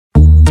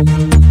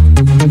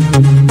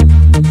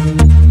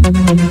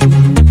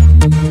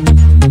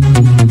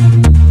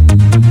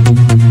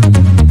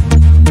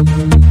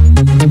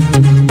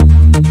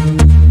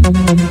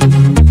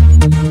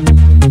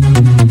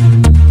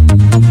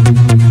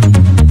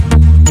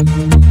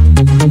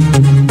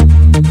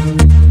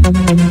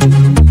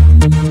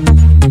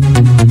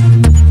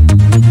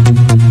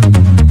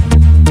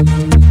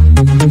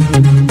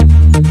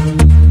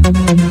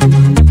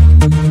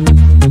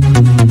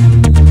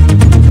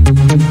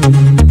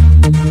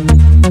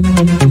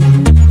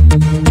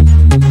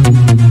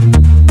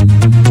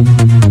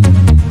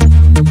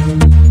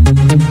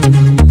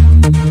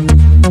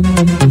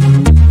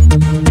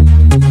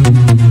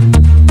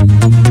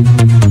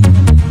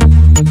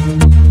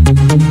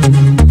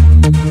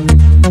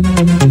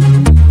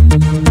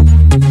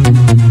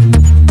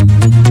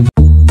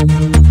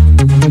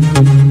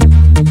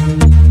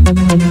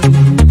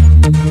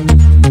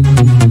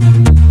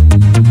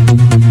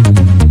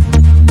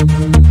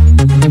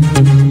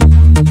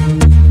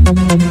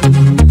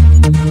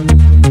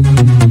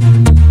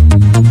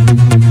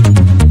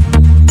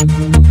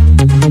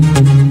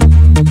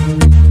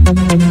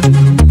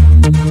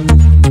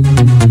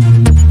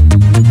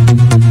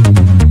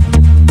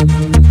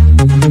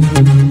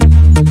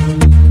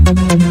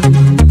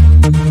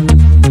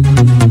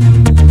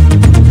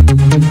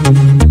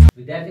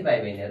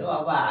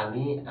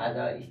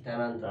आज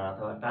स्थानान्तरण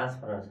अथवा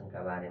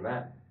ट्रान्सफर्मेसनका बारेमा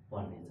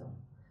पढ्नेछौँ।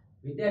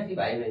 विद्यार्थी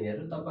भाइ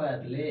बहिनीहरू,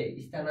 तपाईहरूले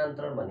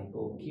स्थानान्तरण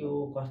भनेको के हो,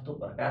 कस्तो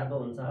प्रकारको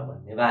हुन्छ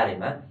भन्ने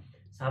बारेमा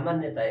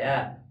सामान्यतया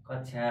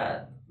कक्षा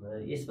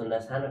यसभन्दा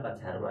सानो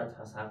कक्षाहरूमा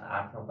 6, 7,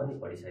 8मा पनि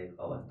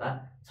पढिसकेको अवस्था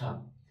छ।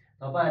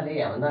 तपाईहरूले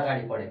यहाँभन्दा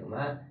अगाडि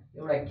पढेकोमा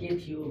एउटा के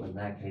थियो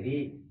भन्दाखेरि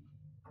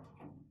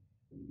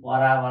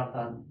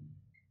परावर्तन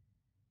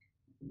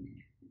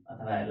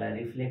अथवा यसलाई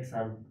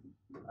रिफ्लेक्सन,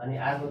 अनि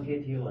अर्को के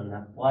थियो भन्दा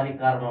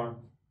परिक्रमण,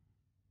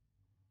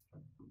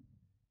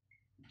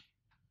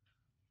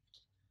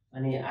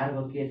 अनि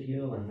अर्को के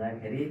थियो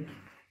भन्दाखेरि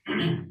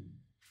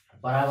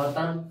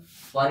परावर्तन,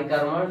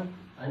 परिक्रमण,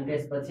 अनि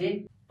त्यसपछि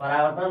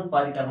परावर्तन,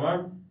 परिक्रमण,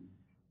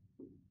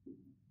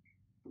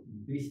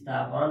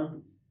 विस्थापन,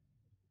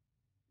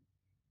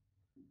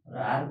 र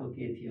अर्को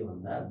के थियो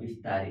भन्दा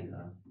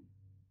विस्तारीकरण।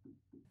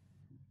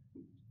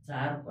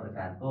 4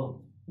 प्रकारको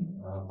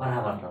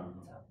परावर्तन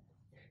हुन्छ।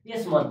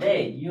 यसमध्ये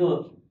यो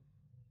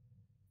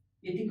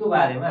यतिको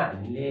बारेमा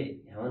हामीले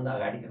यहाँभन्दा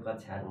अगाडिका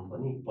कक्षाहरूमा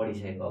पनि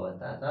पढिसकेको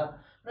अवस्था छ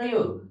र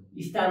यो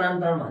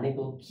स्थानान्तरण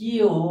भनेको के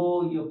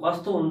हो, यो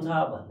कस्तो हुन्छ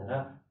भनेर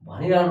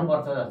भनिरहनु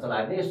पर्छ जस्तो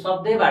लाग्दैन। यो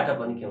शब्दैबाट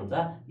पनि के हुन्छ,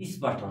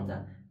 स्पष्ट हुन्छ।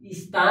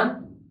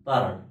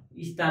 स्थानान्तरण,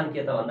 स्थान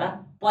के त भन्दा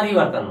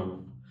परिवर्तन हुनु,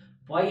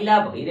 पहिला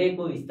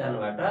भइरहेको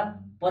स्थानबाट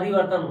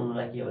परिवर्तन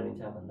हुनुलाई के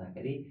भनिन्छ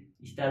भन्दाखेरि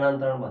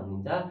स्थानान्तरण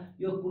भनिन्छ।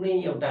 यो कुनै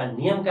एउटा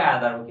नियमका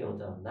आधारमा के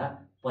हुन्छ भन्दा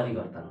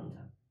परिवर्तन हुन्छ।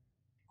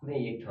 कुनै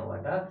एक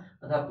ठाउँबाट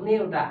अथवा कुनै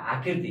एउटा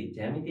आकृति,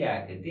 ज्यामितीय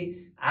आकृति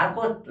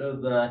अर्को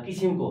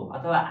किसिमको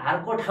अथवा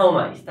अर्को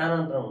ठाउँमा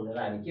स्थानान्तरण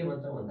हुनेलाई हामी के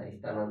भन्छौँ भन्दा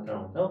स्थानान्तरण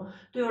भन्छौँ।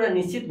 त्यो एउटा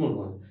निश्चित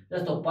गुणको हुन्छ।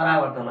 जस्तो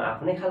परावर्तनमा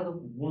आफ्नै खालको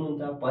गुण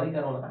हुन्छ,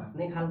 परिक्रमणमा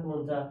आफ्नै खालको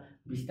हुन्छ,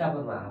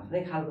 विस्थापनमा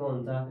आफ्नै खालको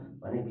हुन्छ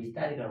भने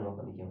विस्तारीकरणमा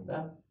पनि के हुन्छ,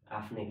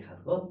 आफ्नै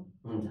खालको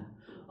हुन्छ।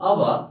 अब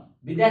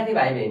विद्यार्थी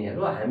भाइ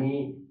बहिनीहरू, हामी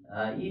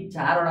यी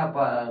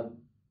 4वटा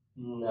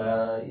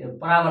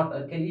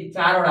यी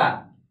 4वटा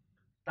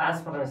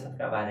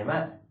ट्रान्सफर्मेसनका बारेमा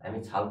हामी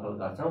छलफल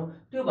गर्छौँ।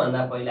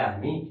 त्योभन्दा पहिला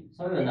हामी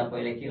सबैभन्दा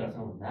पहिला के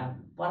गर्छौँ भन्दा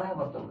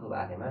परावर्तनको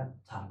बारेमा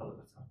छलफल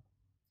गर्छौँ।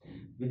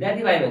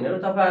 विद्यार्थी भाइ बहिनीहरू,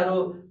 तपाईहरू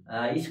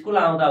स्कुल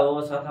आउँदा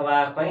होस् अथवा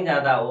कहीँ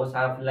जाँदा होस्,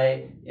 आफूलाई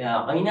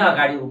ऐना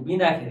अगाडि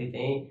उभिँदाखेरि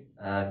चाहिँ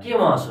के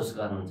महसुस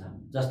गर्नुहुन्छ?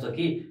 जस्तो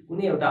कि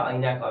कुनै एउटा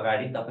ऐनाको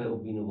अगाडि तपाईँ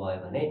उभिनु भयो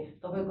भने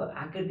तपाईँको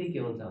आकृति के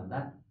हुन्छ भन्दा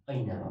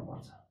ऐनामा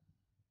पर्छ।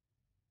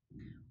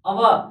 अब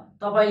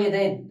तपाईँले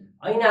चाहिँ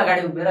ऐना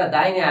अगाडि उभिएर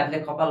दाहिने हातले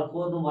कपाल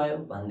कोर्नुभयो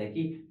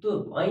भनेदेखि त्यो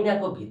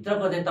ऐनाको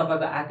भित्रको चाहिँ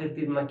तपाईँको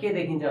आकृतिमा के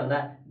देखिन्छ भन्दा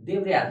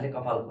देब्रे हातले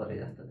कपाल कोरे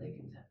जस्तो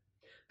देखिन्छ।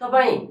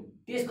 तपाईँ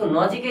त्यसको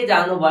नजिकै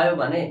जानुभयो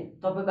भने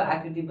तपाईँको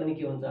आकृति पनि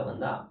के हुन्छ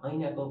भन्दा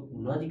ऐनाको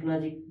नजिक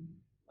नजिक,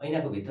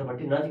 ऐनाको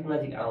भित्रपट्टि नजिक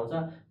नजिक आउँछ।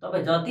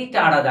 तपाईँ जति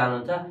टाढा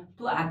जानुहुन्छ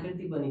त्यो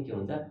आकृति पनि के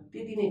हुन्छ,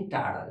 त्यति नै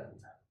टाढा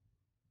जान्छ।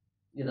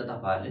 यो त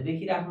तपाईँहरूले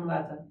देखिराख्नु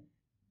भएको छ।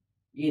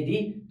 यदि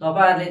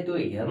तपाईँहरूले त्यो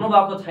हेर्नु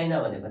भएको छैन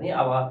भने पनि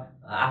अब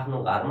आफ्नो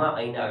घरमा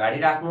ऐना अगाडि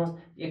राख्नुहोस्,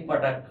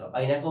 एकपटक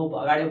ऐनाको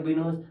अगाडि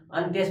उभिनुहोस्,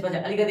 अनि त्यसपछि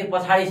अलिकति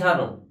पछाडि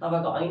सर्नुहोस्।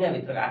 तपाईँको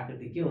ऐनाभित्रको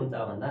आकृति के हुन्छ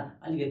भन्दा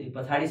अलिकति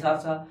पछाडि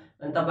सर्छ,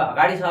 अनि तपाईँ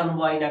अगाडि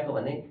सर्नुभयो ऐनाको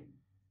भने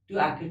त्यो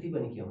आकृति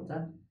पनि के हुन्छ,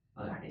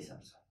 अगाडि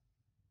सर्छ।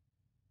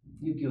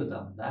 यो के हो त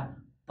भन्दा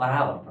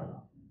परावर्तन हो।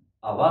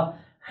 अब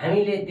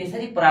हामीले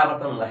त्यसरी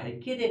परावर्तन हुँदाखेरि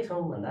के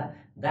देख्छौँ भन्दा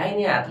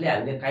दाहिने हातले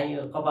हामीले काहीँ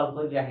कपाल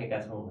कोरिराखेका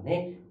छौँ भने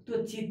त्यो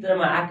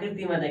चित्रमा,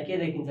 आकृतिमा चाहिँ के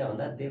देखिन्छ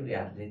भन्दा देब्रे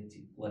हातले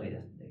कोरे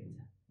जस्तो देखिन्छ।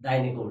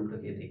 दाहिनेको उल्टो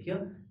के देखियो,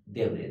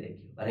 देब्रे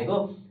देखियो। भनेको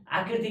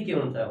आकृति के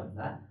हुन्छ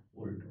भन्दा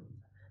उल्टो हुन्छ।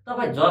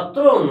 तपाईँ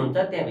जत्रो हुनुहुन्छ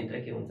त्यहाँभित्र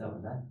के हुन्छ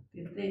भन्दा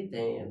त्यत्रै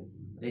चाहिँ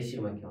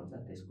रेसियोमा के हुन्छ,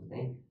 त्यसको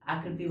चाहिँ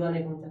आकृति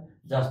बनेको हुन्छ।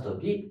 जस्तो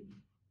कि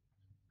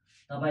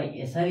तपाईँ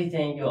यसरी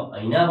चाहिँ यो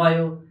ऐना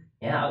भयो,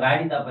 यहाँ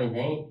अगाडि तपाईँ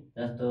चाहिँ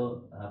जस्तो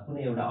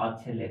कुनै एउटा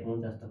अक्षर लेख्नु,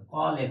 जस्तो क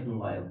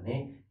लेख्नुभयो भने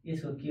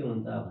यसको के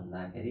हुन्छ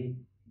भन्दाखेरि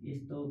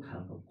यस्तो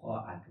खालको क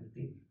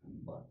आकृति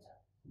बन्छ।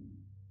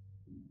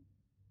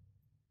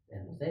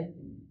 हेर्नुहोस् है,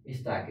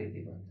 यस्तो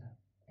आकृति बन्छ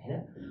हैन।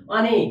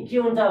 अनि के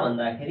हुन्छ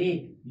भन्दाखेरि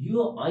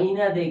यो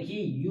ऐनादेखि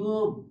यो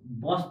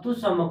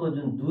वस्तुसम्मको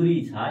जुन दूरी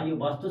छ, यो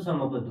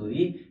वस्तुसम्मको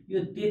दूरी यो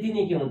त्यति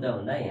नै के हुन्छ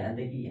भन्दा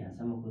यहाँदेखि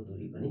यहाँसम्मको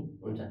दूरी पनि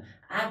हुन्छ।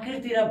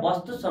 आकृति र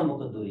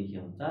वस्तुसम्मको दूरी के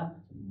हुन्छ,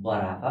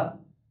 बराबर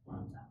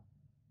हुन्छ।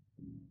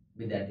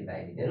 विद्यार्थी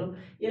भाइ बहिनीहरू,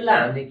 यसलाई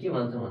हामीले के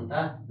भन्छौँ भन्दा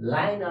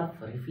लाइन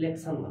अफ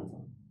रिफ्लेक्सन भन्छौँ।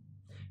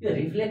 यो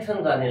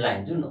रिफ्लेक्सन गर्ने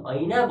लाइन जुन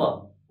ऐना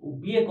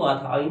उभिएको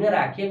अथवा ऐना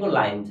राखिएको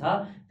लाइन छ,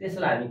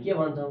 त्यसलाई हामी के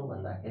भन्छौँ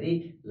भन्दाखेरि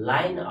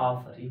लाइन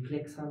अफ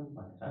रिफ्लेक्सन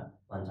भनेर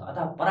भन्छौँ,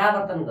 अथवा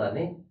परावर्तन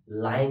गर्ने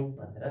लाइन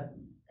भनेर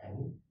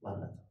हामी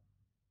भन्दछौँ।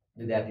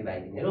 विद्यार्थी भाइ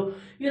बहिनीहरू,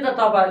 यो त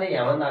तपाईँहरूले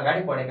यहाँभन्दा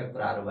अगाडि पढेका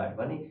कुराहरूबाट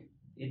पनि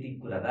यति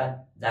कुरा त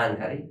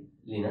जानकारी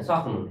लिन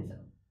सक्नुहुनेछ।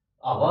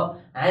 अब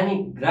हामी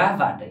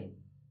ग्राफबाटै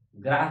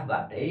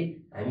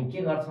हामी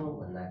के गर्छौँ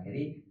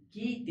भन्दाखेरि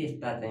कि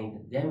त्यस्ता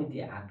चाहिँ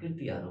ज्यामितीय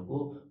आकृतिहरूको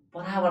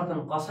परावर्तन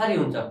कसरी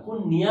हुन्छ, कुन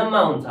नियममा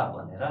हुन्छ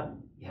भनेर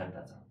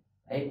हेर्दछौँ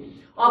है।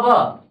 अब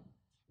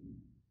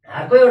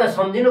अर्को एउटा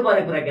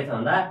सम्झिनुपर्ने कुरा के छ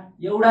भन्दा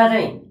एउटा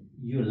चाहिँ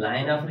यो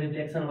लाइन अफ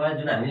रिफ्लेक्सन भयो,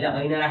 जुन हामीले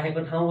ऐना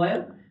राखेको ठाउँ भयो,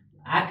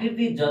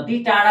 आकृति जति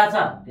टाढा छ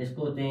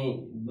त्यसको चाहिँ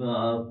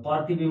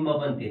प्रतिबिम्ब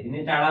पनि त्यति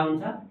नै टाढा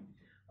हुन्छ।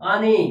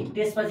 अनि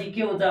त्यसपछि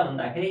के हुन्छ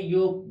भन्दाखेरि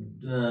यो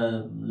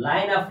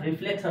लाइन अफ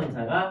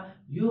रिफ्लेक्सनसँग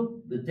यो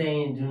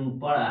चाहिँ जुन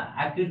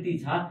आकृति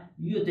छ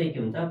यो चाहिँ के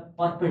हुन्छ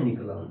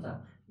परपेन्डिकुलर हुन्छ।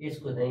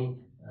 यसको चाहिँ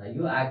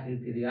यो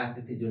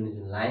आकृति जोड्ने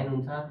जुन लाइन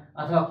हुन्छ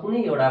अथवा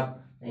कुनै एउटा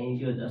चाहिँ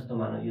यो जस्तो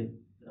मानौँ यो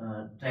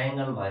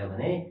ट्रायंगल भयो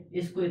भने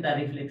यसको यता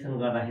रिफ्लेक्सन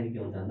गर्दाखेरि के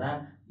हुन्छ भन्दा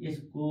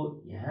यसको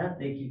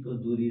यहाँदेखिको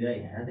दूरी र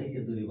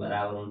यहाँदेखिको दूरी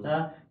बराबर हुन्छ।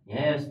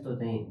 यहाँ यस्तो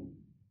चाहिँ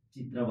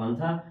चित्र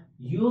बन्छ।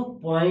 यो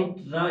पोइन्ट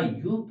र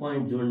यो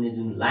पोइन्ट जोड्ने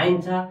जुन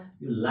लाइन छ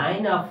यो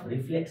लाइन अफ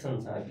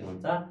रिफ्लेक्सनसँग के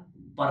हुन्छ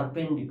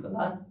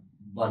परपेन्डिकुलर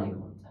बनेको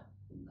हुन्छ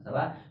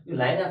अथवा यो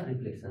लाइन अफ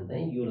रिफ्लेक्सन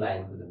चाहिँ यो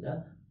लाइनको के हुन्छ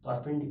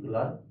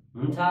परपेन्डिकुलर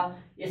हुन्छ।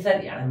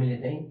 यसरी हामीले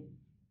चाहिँ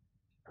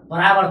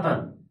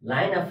परावर्तन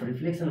लाइन अफ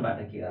रिफ्लेक्सनबाट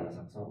के गर्न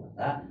सक्छौँ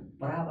भन्दा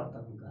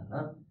परावर्तन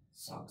गर्न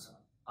सक्छौँ।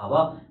 अब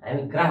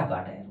हामी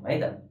ग्राफबाट हेरौँ है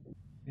त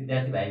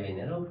विद्यार्थी भाइ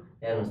बहिनीहरू।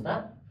 हेर्नुहोस् त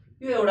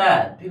यो एउटा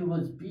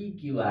त्रिभुज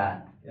पिक्युआर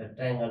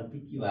ट्रायंगल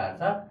पिक्युआर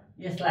छ।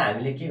 यसलाई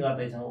हामीले के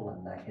गर्दैछौँ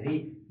भन्दाखेरि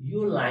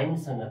यो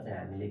लाइनसँग चाहिँ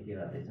हामीले के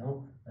गर्दैछौँ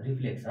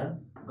रिफ्लेक्सन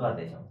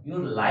गर्दैछौँ। यो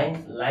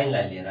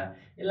लाइनलाई लिएर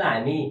यसलाई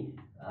हामी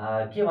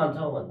के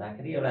भन्छौँ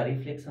भन्दाखेरि एउटा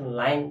रिफ्लेक्सन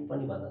लाइन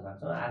पनि भन्न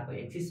सक्छौँ। अर्को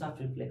एक्सिस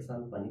अफ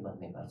रिफ्लेक्सन पनि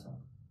भन्ने गर्छौँ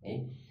है।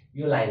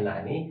 यो लाइनलाई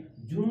हामी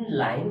जुन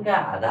लाइनका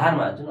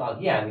आधारमा जुन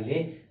अघि हामीले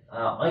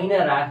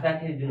ऐना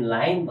राख्दाखेरि जुन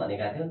लाइन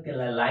भनेका थियौँ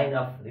त्यसलाई लाइन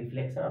अफ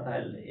रिफ्लेक्सन अथवा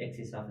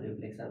एक्सिस अफ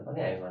रिफ्लेक्सन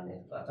पनि हामी भन्ने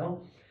गर्छौँ।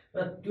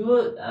 र त्यो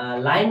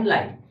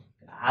लाइनलाई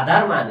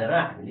आधार मानेर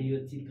हामीले यो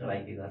चित्रलाई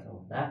के गर्छौँ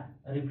भन्दा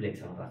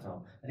रिफ्लेक्सन गर्छौँ।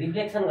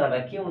 रिफ्लेक्सन गर्दा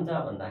के हुन्छ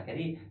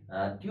भन्दाखेरि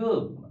त्यो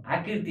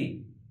आकृति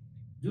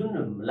जुन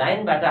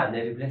लाइनबाट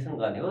हामीले रिफ्लेक्सन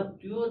गर्ने हो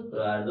त्यो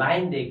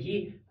लाइनदेखि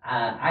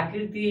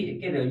आकृति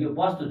के अरे यो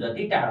वस्तु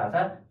जति टाढा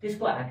छ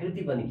त्यसको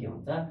आकृति पनि के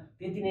हुन्छ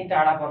त्यति नै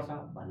टाढा पर्छ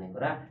भन्ने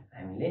कुरा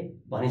हामीले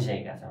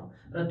भनिसकेका छौँ।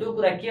 र त्यो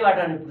कुरा केबाट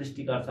नि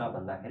पुष्टि गर्छ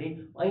भन्दाखेरि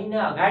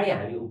ऐना अगाडि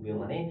हामी उभियौँ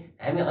भने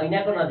हामी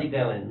ऐनाको नजिक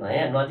गयौँ भने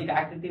नयाँ नजिक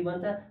आकृति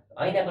बन्छ।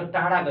 ऐनाको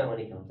टाढा गयौँ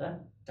भने के हुन्छ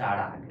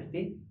टाढा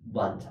आकृति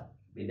बन्छ।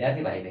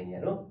 विद्यार्थी भाइ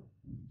बहिनीहरू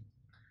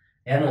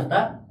हेर्नुहोस् त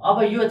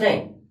अब यो चाहिँ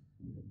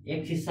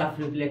एक्सिस अफ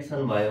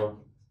रिफ्लेक्सन भयो।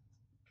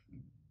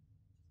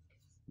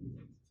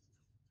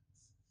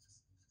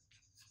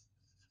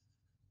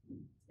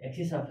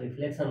 एक्सिस अफ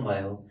रिफ्लेक्सन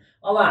भयो।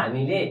 अब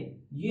हामीले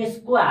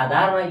यसको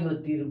आधारमा यो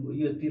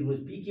त्रिभुज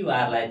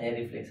पिक्युआरलाई चाहिँ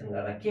रिफ्लेक्सन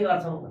गर्दा के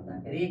गर्छौँ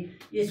भन्दाखेरि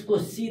यसको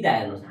सिधा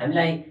हेर्नुहोस्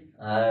हामीलाई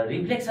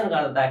रिफ्लेक्सन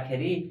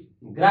गर्दाखेरि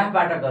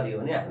ग्राफबाट गरियो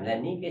भने हामीलाई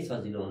निकै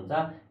सजिलो हुन्छ।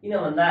 किन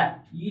भन्दा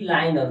यी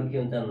लाइनहरू के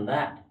हुन्छ भन्दा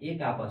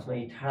एक आपसमा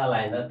यी ठाडा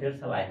लाइन र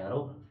तिर्छा लाइनहरू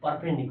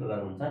परपेन्डिकुलर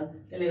हुन्छन्।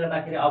 त्यसले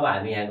गर्दाखेरि अब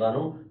हामी यहाँ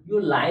गरौँ यो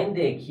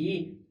लाइनदेखि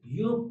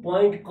यो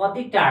पोइन्ट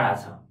कति टाढा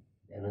छ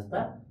हेर्नुहोस् त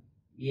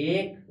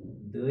 1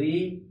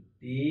 2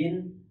 3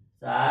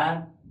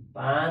 4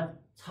 5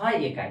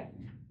 6 एकाइ।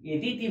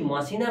 यदि ती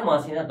मसिना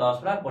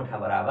 10 वटा कोठा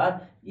बराबर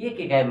 1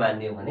 एकाइ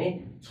मान्यो भने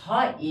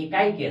 6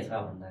 एकाइ के छ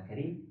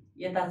भन्दाखेरि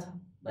यता छ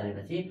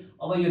भनेपछि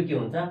अब यो के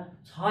हुन्छ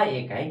 6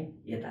 एकाइ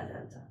यता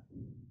जान्छ।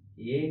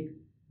 1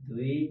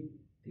 2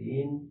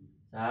 3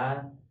 4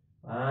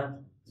 5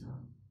 6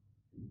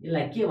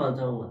 यसलाई के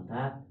भन्छौँ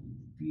भन्दा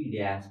पी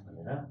ड्यास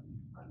भनेर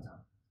भन्छौँ।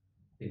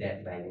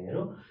 विद्यार्थी भाइ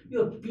बहिनीहरू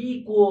यो पी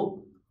को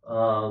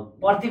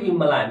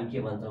प्रतिबिम्बलाई हामी के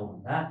भन्छौँ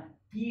भन्दा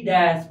पी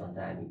ड्यास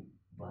भनेर हामी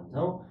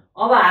भन्छौँ।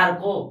 अब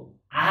अर्को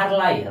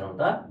आरलाई हेरौँ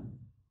त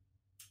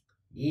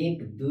 1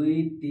 2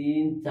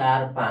 3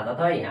 4 5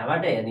 अथवा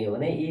यहाँबाट हेर्ने हो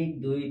भने 1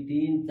 2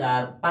 3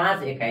 4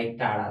 5 एकाइ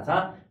टाढा छ।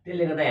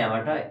 त्यसले गर्दा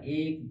यहाँबाट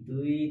 1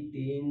 2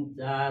 3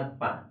 4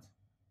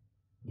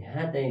 5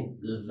 यहाँ चाहिँ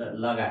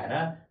लगाएर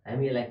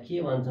हामी यसलाई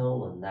के भन्छौँ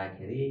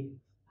भन्दाखेरि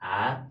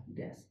आर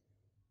ड्यास।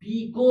 पी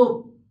को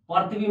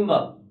प्रतिबिम्ब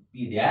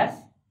पी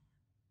ड्यास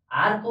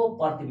आर को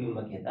प्रतिबिम्ब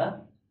के त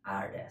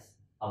आर ड्यास।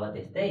 अब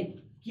त्यस्तै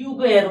क्यू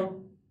को हेरौँ।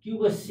 क्यू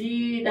को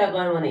सिधा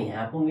गयौँ भने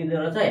यहाँ पुगिँदो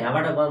रहेछ।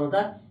 यहाँबाट गर्नु त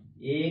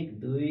 1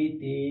 2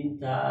 3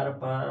 4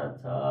 5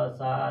 6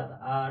 7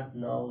 8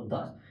 9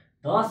 10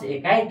 10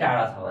 एकाइ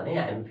टाढा छ भने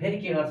हामी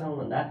फेरि के गर्छौँ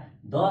भन्दा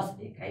 10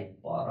 एकाइ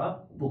पर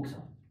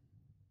पुग्छौँ।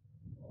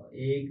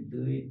 1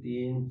 2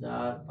 3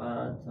 4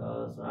 5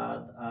 6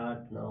 7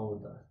 8 9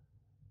 10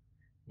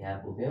 यहाँ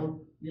पुग्यौँ।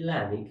 यसलाई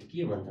हामी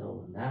के भन्छौँ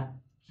भन्दा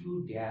क्यू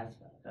ड्यास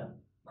भनेर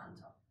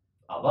भन्छौँ।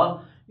 अब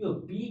यो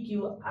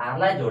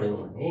पिक्युआरलाई जोड्यौँ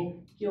भने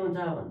के हुन्छ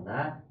भन्दा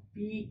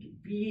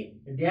पी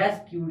ड्यास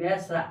क्यू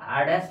ड्यास र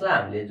आर ड्यासलाई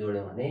हामीले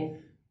जोड्यौँ भने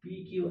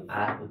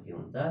पिक्युआरको के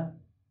हुन्छ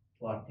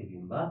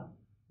प्रतिबिम्ब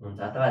हुन्छ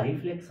अथवा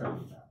रिफ्लेक्सन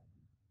हुन्छ।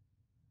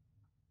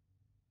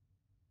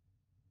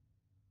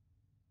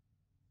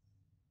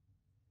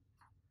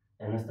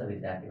 हेर्नुहोस् त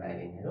विद्यार्थी भाइ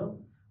बहिनीहरू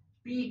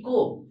पी को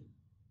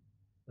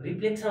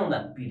रिफ्लेक्सन हुँदा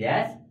पी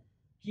ड्यास,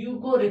 क्यू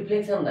को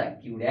रिफ्लेक्सन हुँदा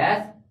क्यू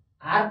ड्यास,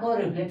 आर को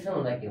रिफ्लेक्सन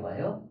हुँदा के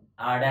भयो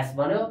आर ड्यास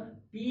बन्यो।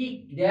 पी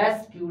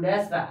ड्यास क्यू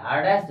ड्यास र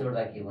आर ड्यास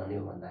जोड्दा के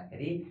बन्यो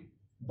भन्दाखेरि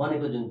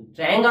बनेको जुन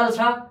ट्रायंगल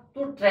छ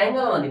त्यो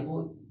ट्रायंगल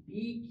भनेको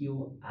पी क्यू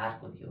आर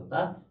को के हो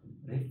त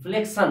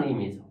रिफ्लेक्सन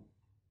इमेज हो।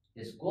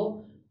 यसको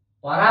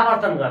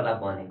परावर्तन गर्दा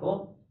बनेको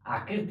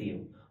आकृति हो।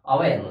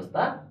 अब हेर्नुहोस् त,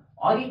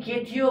 अघि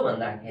के थियो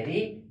भन्दाखेरि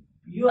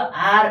यो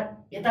आर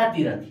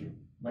यतातिर थियो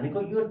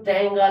भनेको यो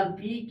ट्रायंगल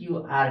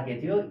पिक्युआर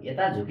के थियो,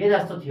 यता झुके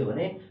जस्तो थियो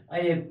भने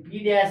अहिले P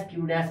dash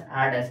Q dash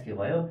are dash के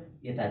भयो,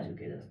 यता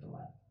झुके जस्तो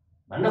भयो।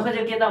 भन्न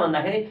खोजेको के त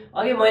भन्दाखेरि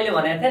अघि मैले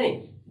भनेको थिएँ नि,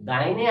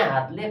 दाहिने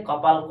हातले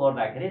कपाल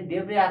कोर्दाखेरि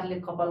देब्रे हातले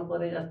कपाल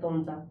कोरे जस्तो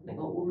हुन्छ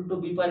भनेको उल्टो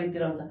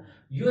विपरीततिर हुन्छ।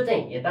 यो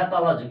चाहिँ यता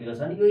तल झुकेको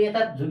छ नि, यो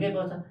यता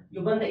झुकेको छ,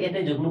 यो पनि त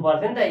यतै झुक्नु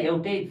पर्थ्यो नि त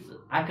एउटै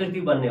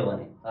आकृति बन्ने हो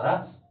भने। तर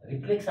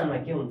रिफ्लेक्सनमा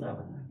के हुन्छ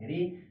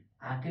भन्दाखेरि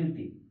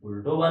आकृति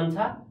उल्टो बन्छ।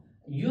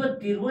 यो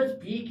त्रिभुज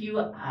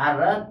पिक्युआर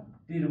र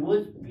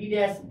त्रिभुज P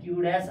dash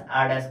Q dash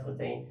are ड्यासको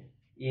चाहिँ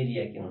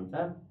एरिया के हुन्छ,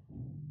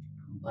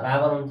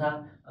 बराबर हुन्छ।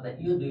 अन्त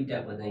यो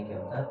दुईटाको चाहिँ के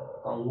हुन्छ,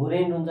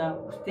 कङ्ग्रुएन्ट हुन्छ,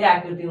 उस्तै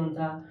आकृति हुन्छ।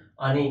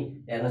 अनि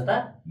हेर्नुहोस् त,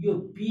 यो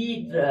पी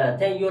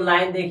चाहिँ यो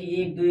लाइनदेखि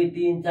 1 2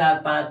 3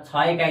 4 5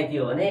 6 एकाइ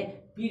थियो भने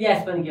पी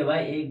ड्यास पनि के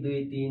भयो, 1 2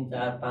 3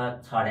 4 5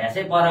 6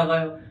 ड्यासै पर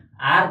गयो।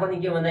 आर पनि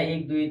के भन्दा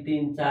 1 2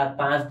 3 4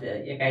 5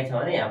 एकाइ छ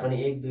भने यहाँ पनि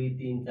 1 2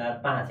 3 4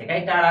 5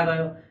 एकाइ टाढा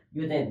गयो।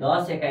 यो चाहिँ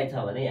 10 एकाइ छ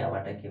भने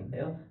यहाँबाट के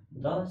भयो,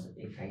 10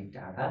 एकाइ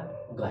टाढा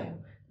गयो।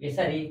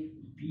 यसरी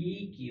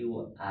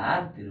पिक्युआर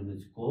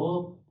त्रिभुजको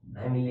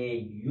हामीले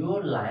यो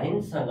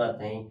लाइनसँग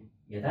चाहिँ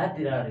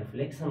यतातिर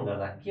रिफ्लेक्सन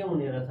गर्दा के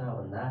हुने रहेछ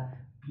भन्दा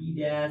P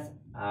dash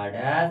are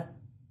dash,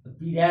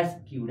 P dash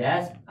Q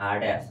dash are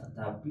dash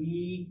अथवा पी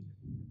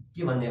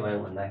के भन्ने भयो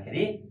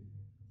भन्दाखेरि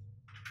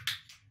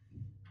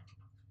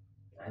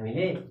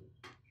हामीले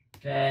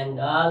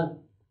ट्रायंगल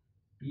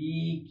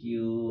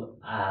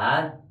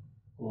पिक्युआर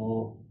को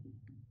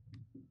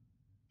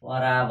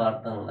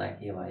परावर्तनलाई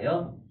के भयो,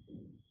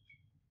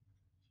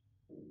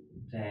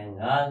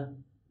 triangle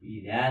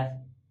P dash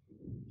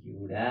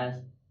Q dash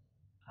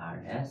are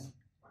dash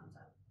भन्छ।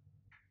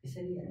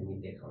 यसरी हामी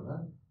देखाउन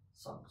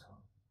सक्छौँ।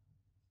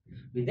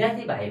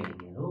 विद्यार्थी भाइ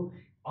बहिनीहरू,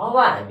 अब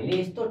हामीले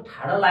यस्तो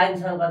ठाडो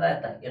लाइनसँग गर्दा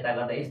यता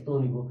गर्दा यस्तो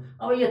हुने भयो।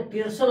 अब यो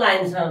तेर्सो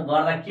लाइनसँग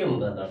गर्दा के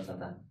हुँदो रहेछ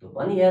त, त्यो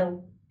पनि हेरौँ।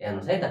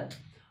 हेर्नुहोस् है त,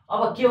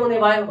 अब के हुने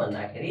भयो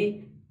भन्दाखेरि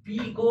पी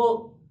को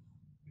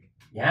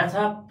यहाँ छ,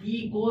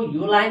 पी को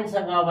यो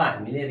लाइनसँग अब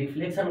हामीले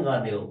रिफ्लेक्सन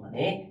गर्ने हो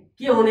भने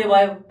के हुने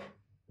भयो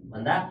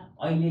भन्दा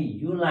अहिले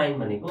यो लाइन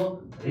भनेको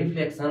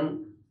रिफ्लेक्सन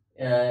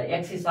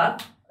एक्सिस अफ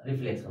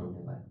रिफ्लेक्सन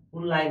हुने भयो।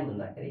 कुन लाइन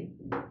भन्दाखेरि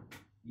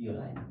यो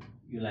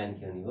लाइन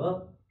के हुने भयो,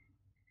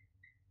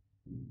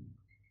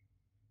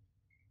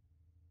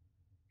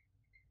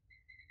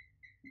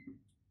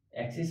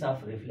 एक्सिस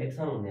अफ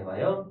रिफ्लेक्सन हुने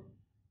भयो।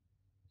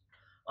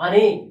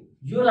 अनि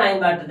यो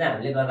लाइनबाट चाहिँ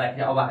हामीले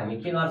गर्दाखेरि अब हामी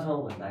के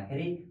गर्छौँ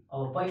भन्दाखेरि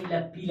अब पहिला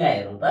पीलाई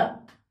हेरौँ त,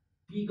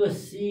 पी को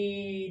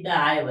सिधा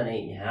आयो भने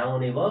यहाँ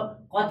आउने भयो।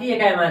 कति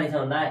एकाइ मानिस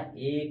भन्दा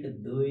 1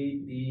 2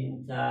 3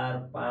 4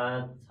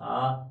 5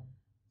 6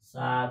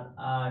 7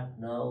 8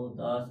 9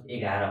 10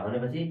 11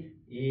 भनेपछि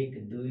 1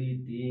 2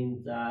 3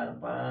 4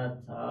 5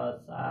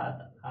 6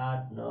 7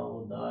 8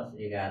 9 10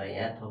 11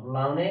 यहाँ थोप्लो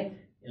लाउने।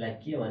 यसलाई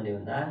के भन्ने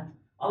भन्दा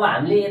अब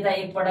हामीले यता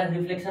एकपटक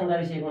रिफ्लेक्सन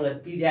गरिसकेकोलाई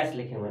पी ड्यास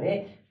लेख्यौँ भने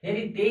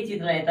फेरि त्यही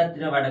चित्र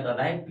यतातिरबाट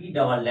गर्दाखेरि पी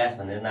डबल ड्यास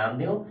भनेर नाम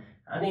दिउँ।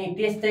 अनि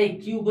त्यस्तै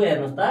क्यू को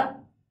हेर्नुहोस् त,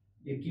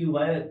 यो क्यू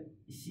भयो,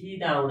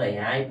 सिधा आउँदा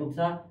यहाँ आइपुग्छ,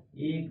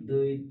 1 2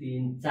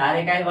 3 4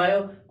 एकाइ भयो।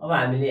 अब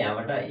हामीले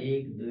यहाँबाट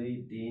 1 2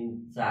 3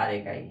 4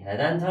 एकाइ यहाँ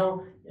जान्छौँ।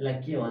 यसलाई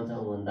के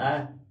भन्छौँ भन्दा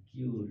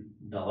क्यू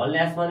डबल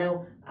ड्यास भन्यौँ।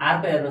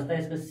 आरको हेर्नुहोस् त,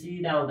 यसको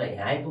सिधा आउँदा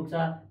यहाँ आइपुग्छ,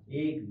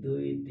 1 2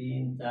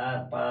 3 4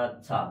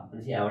 5 6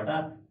 भनेपछि यहाँबाट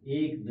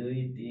 1 2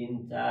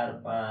 3 4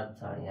 5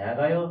 6 यहाँ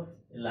गयो।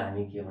 यसलाई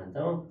हामी के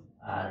भन्छौँ,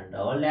 आर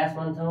डबल ड्यास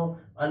भन्छौँ।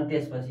 अनि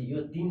त्यसपछि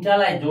यो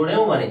तिनटालाई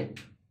जोड्यौँ भने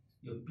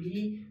यो P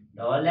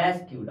double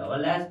dash Q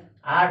double dash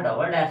are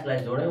double ड्यासलाई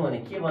जोड्यौँ भने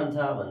के बन्छ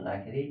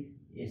भन्दाखेरि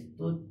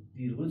यस्तो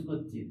त्रिभुजको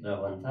चित्र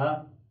बन्छ,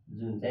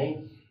 जुन चाहिँ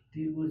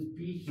त्रिभुज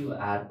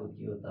पिक्युआर को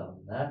के हो त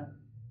भन्दा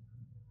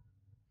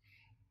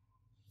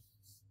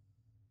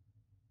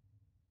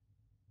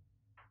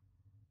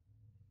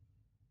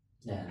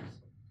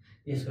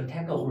यसको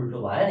ठ्याक्क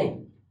उल्टो भयो नि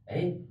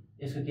है।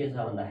 यसको के छ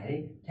भन्दाखेरि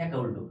ठ्याक्क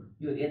उल्टो,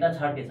 यो यता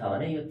छड्के छ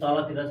भने यो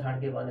तलतिर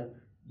छड्के भन्यो।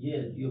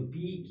 यो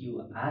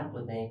पिक्युआर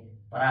को चाहिँ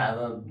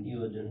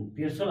यो जुन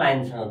तेर्सो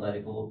लाइनसँग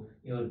गरेको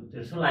यो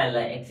तेर्सो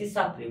लाइनलाई एक्सिस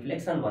अफ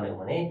रिफ्लेक्सन भन्यो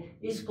भने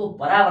यसको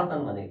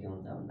परावर्तन भनेको के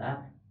हुन्छ भन्दा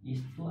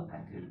यस्तो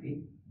आकृति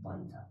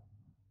बन्छ।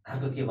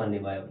 अर्को के भन्ने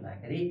भयो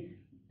भन्दाखेरि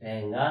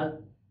ट्रायंगल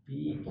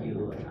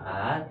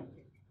पिक्युआर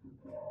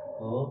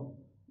को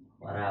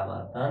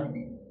परावर्तन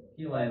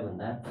के भयो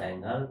भन्दा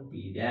triangle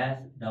P dash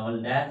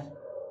double dash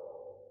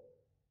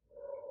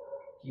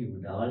Q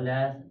double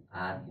dash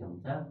are के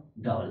हुन्छ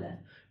डबल ड्यास।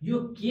 यो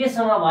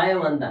केसँग भयो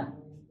भन्दा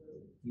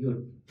यो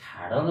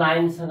ठाडो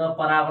लाइनसँग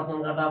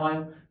परावर्तन गर्दा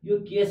भयो। यो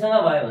केसँग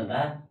भयो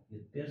भन्दा यो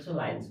तेर्सो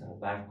लाइनसँग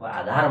बाटको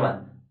आधारमा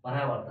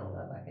परावर्तन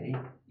गर्दाखेरि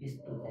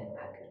यस्तो चाहिँ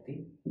आकृति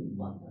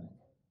बन्छ।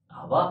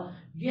 अब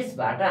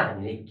यसबाट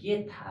हामीले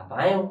के थाहा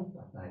पायौँ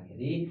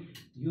भन्दाखेरि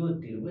यो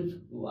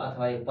त्रिभुजको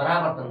अथवा यो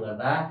परावर्तन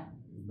गर्दा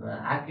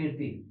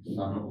आकृति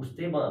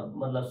उस्तै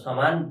मतलब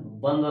समान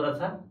बन्दो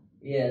रहेछ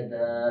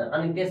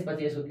अनि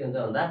त्यसपछि यसको के हुन्छ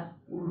भन्दा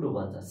उल्टो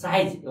बन्छ,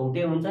 साइज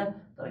एउटै हुन्छ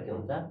तर के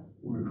हुन्छ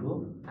उल्टो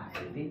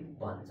आकृति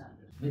बन्छ।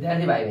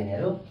 विद्यार्थी भाइ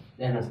बहिनीहरू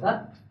हेर्नुहोस् त,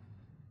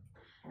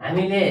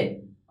 हामीले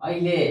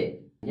अहिले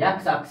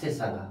एक्स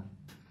अक्षसँग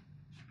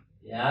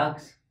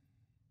एक्स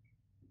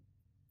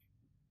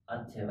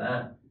अक्षमा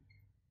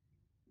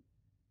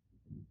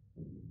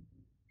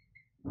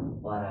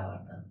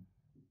परावर्तन,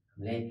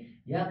 हामीले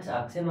एक्स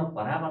अक्षमा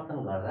परावर्तन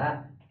गर्दा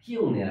के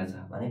हुने रहेछ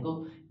भनेको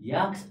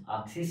एक्स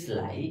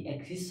एक्सिसलाई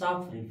एक्सिस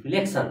अफ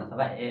रिफ्लेक्सन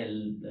अथवा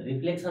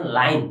रिफ्लेक्सन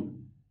लाइन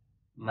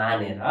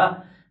मानेर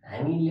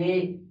हामीले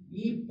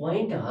यी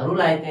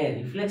पोइन्टहरूलाई चाहिँ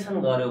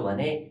रिफ्लेक्सन गर्यो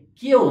भने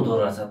के हुँदो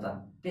रहेछ त,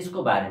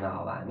 त्यसको बारेमा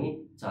अब हामी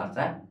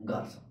चर्चा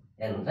गर्छौँ।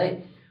 हेर्नुहोस् है,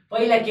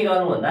 पहिला के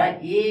गर्नु भन्दा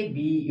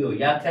एबी, यो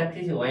एक्स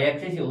एक्सिस वाइ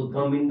एक्सिस यो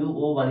उद्गम बिन्दु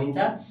ओ भनिन्छ,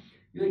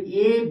 यो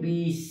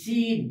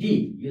एबिसिडी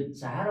यो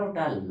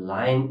चारवटा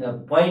लाइन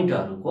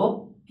पोइन्टहरूको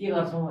के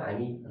गर्छौँ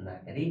हामी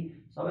भन्दाखेरि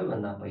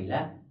सबैभन्दा पहिला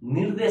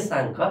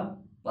निर्देशाङ्क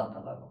पत्ता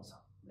लगाउँछौँ।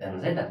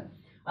 हेर्नुहोस् है त,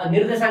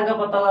 निर्देशाङ्क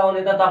पत्ता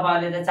लगाउने त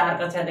तपाईँहरूले चाहिँ 4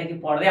 कक्षादेखि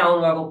पढ्दै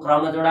आउनुभएको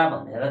क्रमजोडा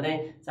भनेर चाहिँ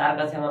 4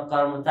 कक्षामा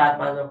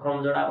 4-5मा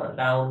क्रमजोडा भनेर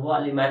आउनुभयो,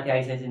 अलि माथि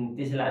आइसकेपछि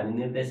त्यसैलाई हामी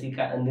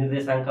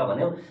निर्देशाङ्क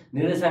भन्यौँ।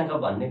 निर्देशाङ्क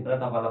भन्ने कुरा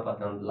तपाईँलाई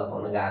पत्ता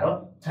लगाउन गाह्रो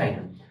छैन।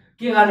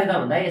 के गर्ने त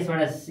भन्दा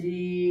यसबाट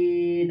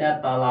सिधा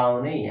तल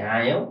आउने, यहाँ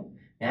आयौँ,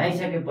 यहाँ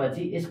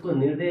आइसकेपछि यसको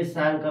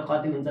निर्देशाङ्क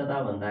कति हुन्छ त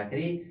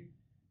भन्दाखेरि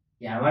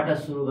यहाँबाट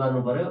सुरु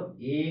गर्नु पर्यो,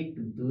 1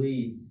 2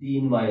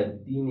 3 भयो,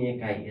 3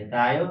 एकाइ यता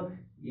आयो,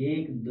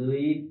 1 2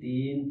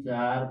 3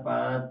 4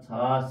 5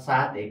 6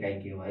 7 एकाइ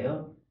के भयो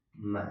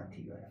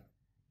माथि गयो।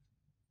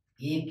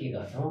 एक के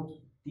गर्छौँ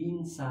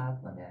 3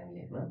 7 भनेर हामी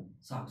लेख्न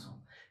सक्छौँ।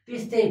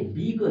 त्यस्तै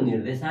बी को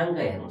निर्देशाङ्क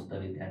हेर्नुहोस् त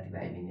विद्यार्थी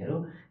भाइ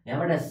बहिनीहरू,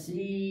 यहाँबाट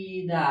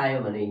सिधा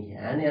आयो भने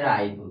यहाँनिर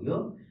आइपुग्यो,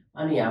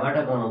 अनि यहाँबाट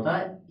गर्नु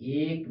त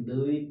 1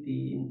 2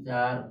 3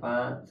 4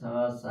 5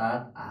 6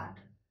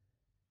 7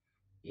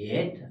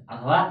 8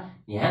 अथवा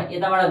यहाँ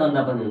यताबाट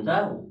गर्दा पनि हुन्छ।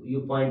 यो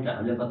पोइन्ट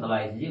हामीले पत्ता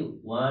लगाएपछि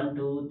 1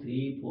 2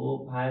 3 4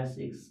 5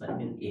 6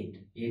 7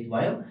 8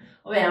 भयो।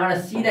 अब यहाँबाट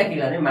सिधा के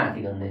गर्ने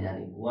माथि गर्दै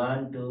जाने,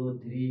 1 2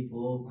 3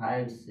 4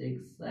 5 6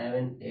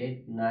 7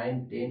 8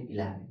 9 10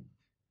 11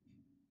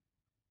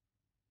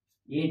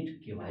 8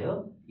 के भयो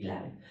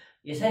 11।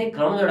 यसरी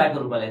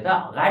क्रमजोडाको रूपले त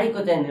अगाडिको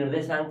चाहिँ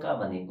निर्देशाङ्क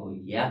भनेको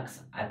एक्स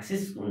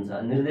एक्सिस हुन्छ,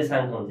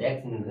 निर्देशाङ्क हुन्छ,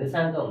 एक्स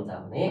निर्देशाङ्क हुन्छ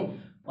भने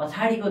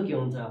पछाडिको के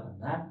हुन्छ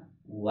भन्दा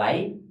वाइ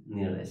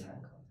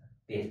निर्देशाङ्क हुन्छ।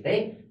 त्यस्तै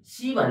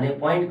सी भन्ने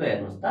पोइन्टको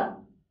हेर्नुहोस् त,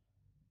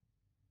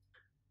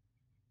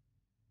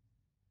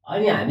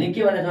 अनि हामीले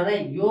के भनेको छ भने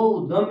यो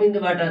उद्गम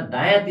बिन्दुबाट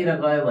दायाँतिर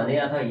गयो भने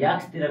अथवा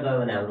एक्सतिर गयो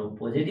भने हाम्रो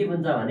पोजिटिभ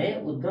हुन्छ भने,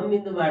 उद्गम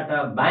बिन्दुबाट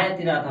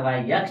बायाँतिर अथवा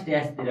एक्स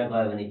ड्यासतिर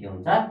गयो भने के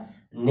हुन्छ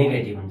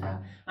नेगेटिभ हुन्छ।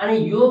 अनि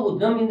यो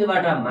उद्गम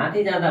बिन्दुबाट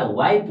माथि जाँदा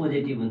वाइ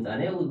पोजिटिभ हुन्छ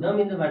भने उद्गम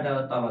बिन्दुबाट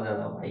तल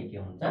जाँदा वाइ के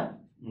हुन्छ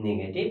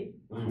नेगेटिभ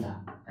हुन्छ,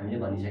 हामीले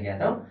भनिसकेका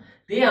छौँ।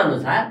 त्यही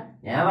अनुसार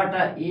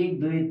यहाँबाट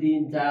 1 2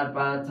 3 4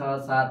 5 6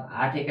 7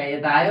 8 एकाइ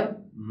यता आयो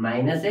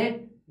 -8,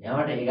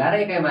 यहाँबाट 11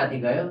 एकाइ माथि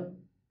गयो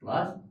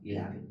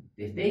 +11।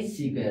 त्यस्तै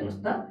सी को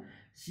हेर्नुहोस् त,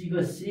 सी को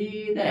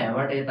सिधा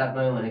यहाँबाट यता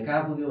गयो भने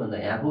कहाँ पुग्यो भन्दा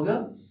यहाँ पुग्यो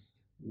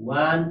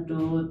 1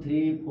 2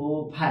 3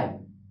 4 5,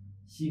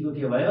 सी को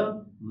के भयो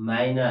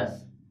 -5,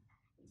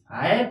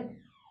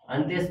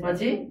 अनि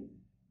त्यसपछि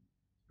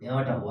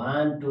यहाँबाट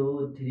 1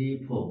 2 3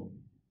 4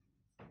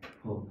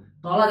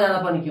 तल जाँदा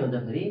पनि के हुन्छ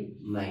फेरि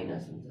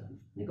माइनस हुन्छ,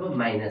 भनेको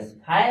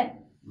 -5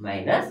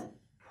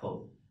 -4।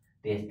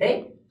 त्यस्तै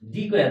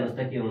डी को हेर्नुहोस् त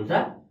के हुन्छ,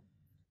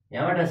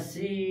 यहाँबाट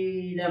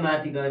सिधा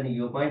माथि गयो भने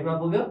यो पोइन्टमा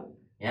पुग्यो,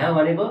 यहाँ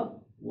भनेको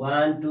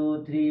 1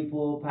 2 3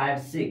 4 5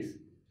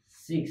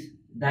 6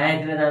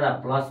 दायाँतिर जाँदा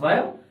प्लस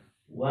भयो,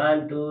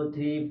 1 2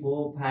 3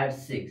 4 5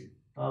 6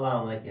 तल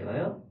आउँदा के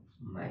भयो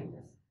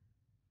माइनस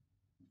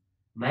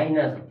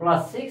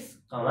 +6,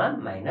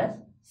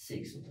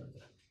 -6 हुन्छ।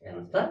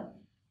 हेर्नुहोस् त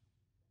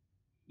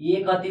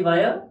ए कति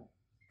भयो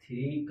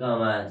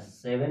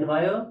 3,7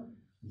 भयो,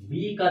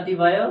 बी कति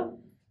भयो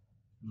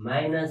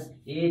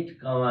 -8,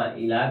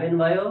 11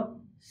 भयो,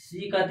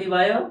 सी कति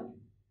भयो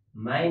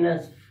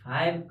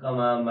 -5,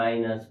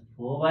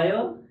 -4 भयो,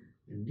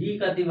 डी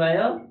कति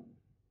भयो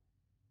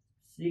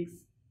 6,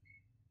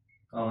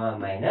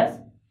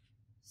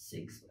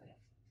 -6 भयो।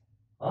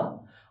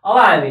 अब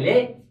हामीले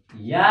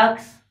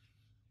एक्स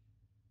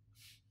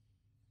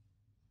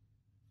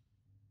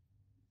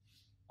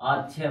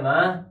अक्षमा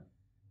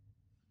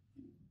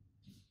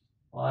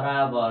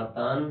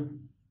परावर्तन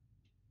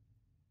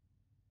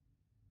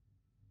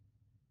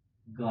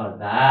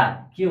गर्दा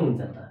के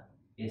हुन्छ त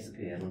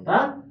यसको हेर्नु त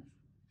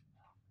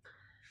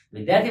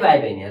विद्यार्थी भाइ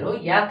बहिनीहरू,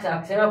 एक्स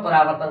अक्षमा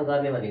परावर्तन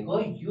गर्ने भनेको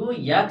यो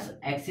एक्स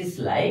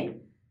एक्सिसलाई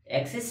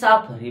एक्सिस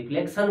अफ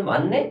रिफ्लेक्सन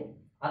भन्ने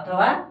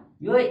अथवा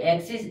यो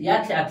एक्सिस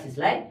एक्स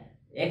एक्सिसलाई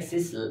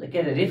एक्सिस के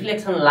अरे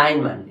रिफ्लेक्सन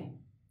लाइन मान्ने,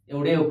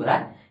 एउटै हो कुरा।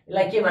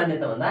 यसलाई के मान्ने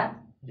त भन्दा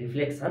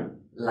रिफ्लेक्सन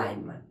लाइन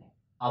मान्ने।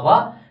 अब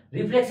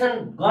रिफ्लेक्सन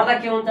गर्दा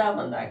के हुन्छ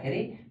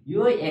भन्दाखेरि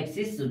यो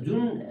एक्सिस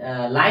जुन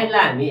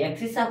लाइनलाई हामी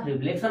एक्सिस अफ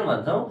रिफ्लेक्सन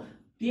भन्छौँ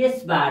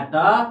त्यसबाट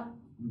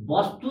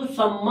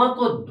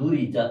वस्तुसम्मको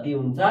दूरी जति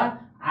हुन्छ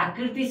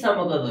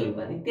आकृतिसम्मको दूरी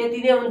पनि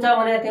त्यति नै हुन्छ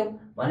भनेको थियौँ।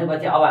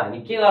 भनेपछि अब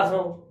हामी के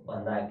गर्छौँ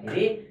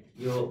भन्दाखेरि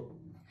यो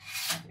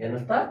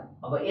हेर्नुहोस् त,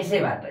 अब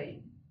यसैबाटै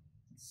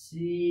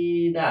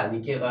सिधा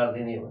हामी के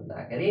गरिदिने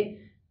भन्दाखेरि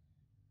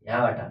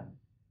यहाँबाट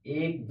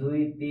 1 2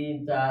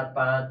 3 4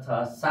 5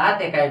 6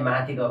 7 एकाइ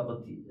माथि गएको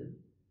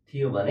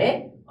थियो भने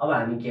अब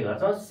हामी के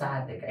गर्छौँ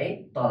 7 एकाइ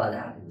तल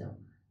झारिदिन्छौँ।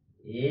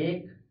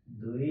 1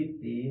 2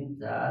 3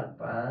 4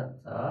 5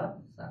 6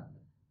 7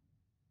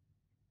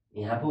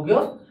 यहाँ पुग्यो।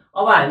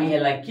 अब हामी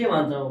यसलाई के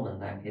भन्छौँ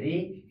भन्दाखेरि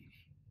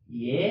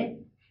ए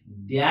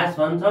ड्यास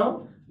भन्छौँ।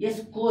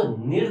 यसको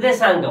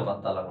निर्देशाङ्क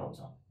पत्ता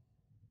लगाउँछौँ।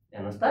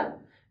 हेर्नुहोस् त,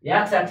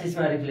 एक्स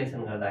एक्सिसमा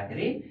रिफ्लेक्सन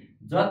गर्दाखेरि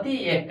जति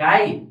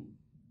एकाइ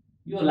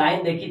यो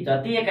लाइनदेखि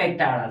जति एकाइ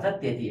टाढा छ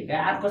त्यति एकाइ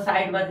अर्को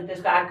साइडमा चाहिँ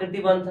त्यसको आकृति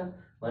बन्छ।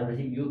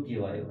 भनेपछि यो के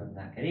भयो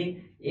भन्दाखेरि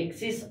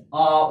एक्सिस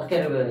के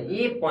अरे ए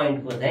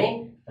पोइन्टको चाहिँ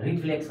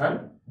रिफ्लेक्सन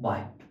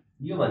भयो।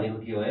 यो भनेको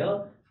के भयो,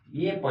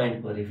 ए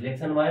पोइन्टको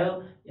रिफ्लेक्सन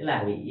भयो। यसलाई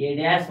हामी ए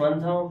ड्यास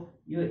भन्छौँ।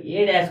 यो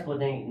ए ड्यासको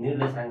चाहिँ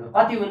निर्देशाङ्क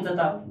कति हुन्छ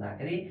त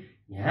भन्दाखेरि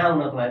यहाँ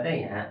आउनको लागि त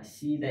यहाँ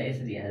सिधा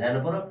यसरी यहाँ जानु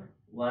पर्यो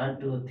 1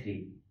 2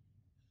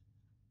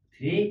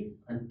 3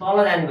 अनि तल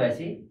जाने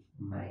भएपछि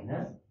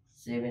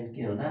 -7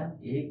 किन हुँदा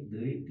 1 2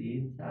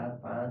 3 4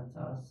 5 6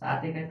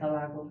 7 एकाइ तल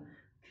आएको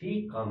 3,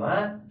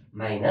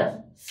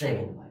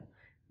 -7 भयो।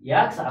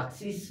 एक्स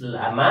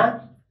एक्सिसमा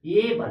ए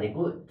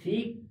भनेको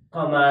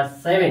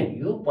 3,7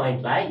 यो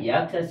पोइन्टलाई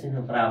एक्स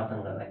एक्सिसमा परिवर्तन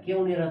गर्दा के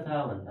हुने रहेछ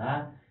भन्दा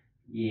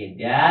ए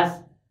ड्यास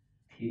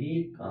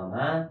 3, -7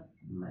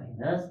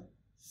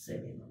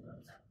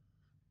 हुन्छ।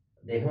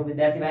 देख्नु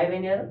विद्यार्थी भाइ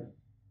बहिनीहरू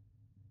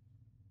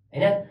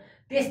हैन।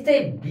 त्यस्तै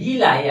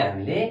बीलाई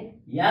हामीले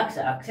एक्स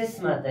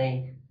एक्सिसमा चाहिँ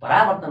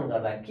परिवर्तन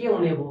गर्दा के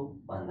हुने भयो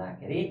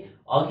भन्दाखेरि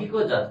अघिको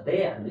जस्तै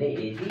हामीले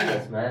यदि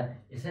यसमा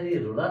यसरी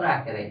रुलर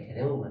राखेर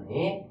हेर्यौँ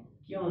भने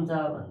के हुन्छ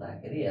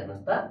भन्दाखेरि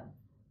हेर्नुहोस् त,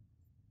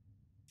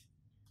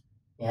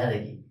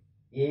 यहाँदेखि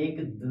 1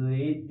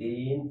 2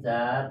 3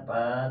 4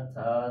 5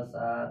 6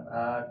 7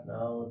 8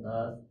 9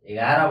 10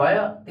 11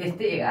 भयो।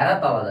 त्यस्तै 11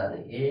 तल जाने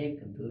 1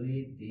 2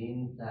 3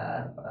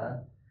 4 5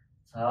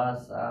 6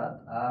 7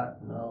 8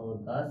 9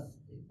 10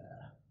 11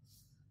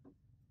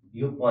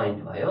 यो पोइन्ट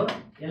भयो।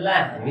 यसलाई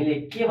हामीले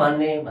के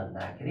भन्ने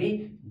भन्दाखेरि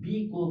बी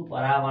को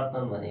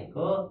परावर्तन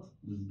भनेको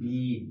बी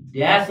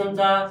ड्यास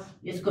हुन्छ।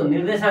 यसको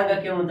निर्देशाङ्क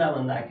के हुन्छ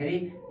भन्दाखेरि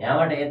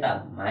यहाँबाट यता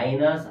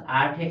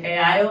 -8 एकाइ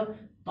आयो,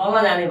 तल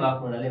जाने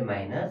भएको हुनाले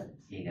 -11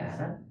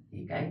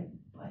 एकाइ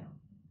भयो।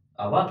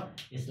 अब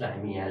यसलाई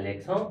हामी यहाँ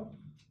लेख्छौँ।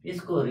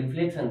 यसको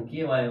रिफ्लेक्सन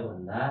के भयो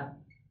भन्दा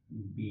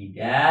बी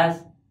ड्यास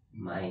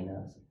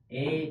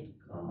 -8,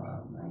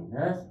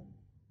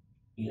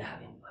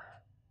 -11 भयो।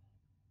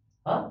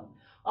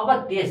 अब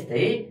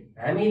त्यस्तै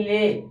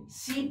हामीले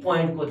सी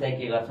पोइन्टको चाहिँ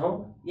के गर्छौँ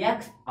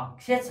एक्स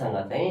अक्षसँग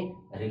चाहिँ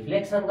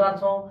रिफ्लेक्सन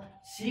गर्छौँ।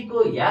 सी को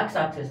एक्स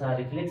अक्षसँग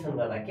रिफ्लेक्सन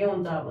गर्दा के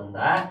हुन्छ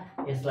भन्दा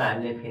यसलाई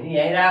हामीले फेरि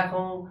यहीँ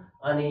राखौँ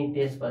अनि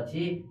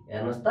त्यसपछि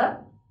हेर्नुहोस् त,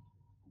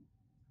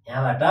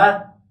 यहाँबाट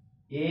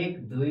 1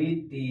 2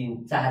 3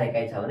 4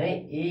 एकाइ छ भने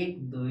 1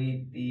 2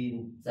 3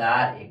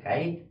 4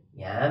 एकाइ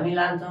यहाँ हामी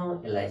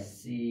लान्छौँ। यसलाई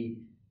सी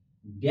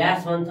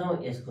ड्यास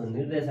भन्छौँ। यसको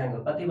निर्देशाङ्क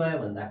कति भयो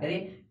भन्दाखेरि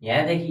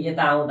यहाँदेखि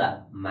यता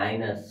आउँदा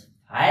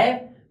 -5,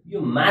 यो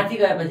माथि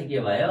गएपछि के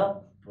भयो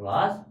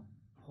 +4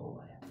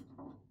 भयो।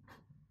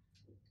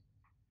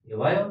 यो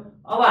भयो।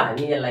 अब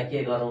हामी यसलाई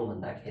के गरौँ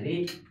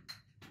भन्दाखेरि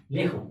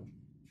लेखौँ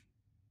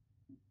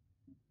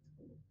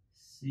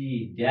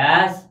सी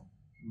ड्यास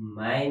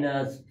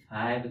 -5,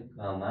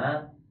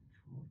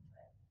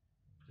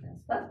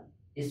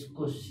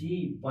 यसको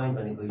सी पोइन्ट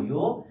भनेको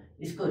यो,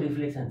 यसको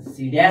रिफ्लेक्सन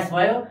सी ड्यास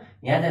भयो।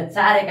 यहाँ चाहिँ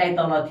 4 एकाइ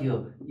तल थियो,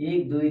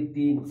 1 2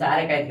 3 4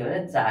 एकाइ थियो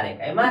भने 4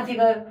 एकाइ माथि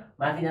गयो।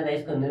 माथि जाँदा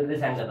यसको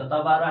निर्देशाङ्क त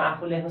तपाईँहरू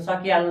आफू लेख्न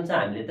सकिहाल्नुहुन्छ,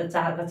 हामीले त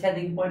 4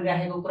 कक्षादेखि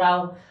पढिराखेको कुरा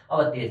हो। अब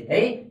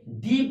त्यस्तै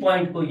डी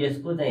पोइन्टको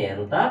यसको चाहिँ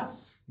हेर्नु त,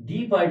 डी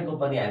पोइन्टको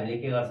पनि हामीले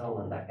के गर्छौँ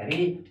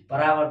भन्दाखेरि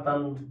परिवर्तन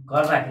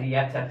गर्दाखेरि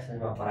एक्स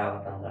एक्सिसमा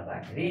परिवर्तन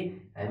गर्दाखेरि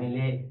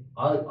हामीले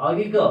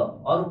अघिको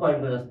अरू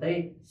पोइन्टको जस्तै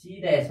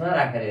सिधा यसमा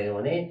राखेर हेऱ्यौँ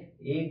भने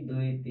 1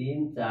 2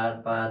 3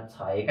 4 5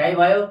 6 एकाइ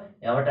भयो।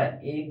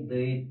 यहाँबाट 1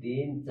 2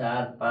 3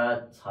 4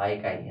 5 6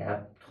 एकाइ यहाँ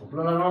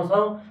थुप्रो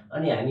लगाउँछौँ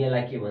अनि हामी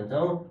यसलाई के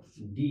भन्छौँ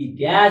डी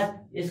ड्यास।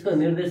 यसको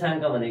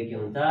निर्देशाङ्क भनेको के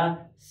हुन्छ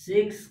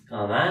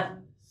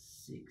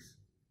 6,6,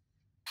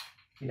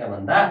 किन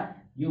भन्दा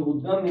यो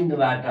उद्गम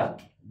बिन्दुबाट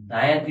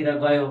दायाँतिर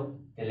गयो,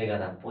 त्यसले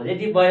गर्दा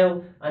पोजिटिभ भयो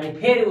अनि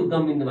फेरि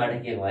उद्गम बिन्दुबाट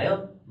के भयो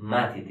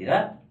माथितिर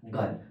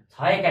गयो।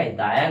 6 एकाइ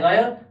दायाँ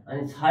गयो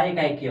अनि 6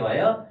 एकाइ के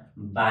भयो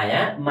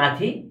बायाँ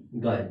माथि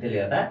गयो, त्यसले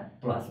गर्दा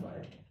प्लस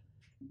भयो।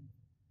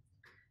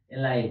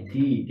 यसलाई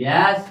डी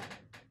ड्यास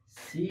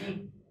सी,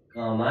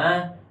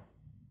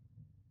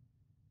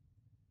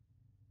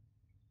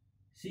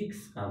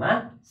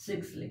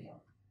 6,6 लेख्यौँ।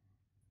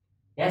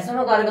 यहाँसम्म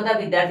गरेको त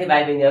विद्यार्थी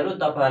भाइ बहिनीहरू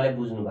तपाईँहरूले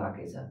बुझ्नु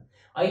भएकै छ।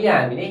 अहिले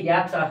हामीले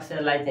एक्स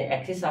अक्षलाई चाहिँ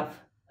एक्सिस अफ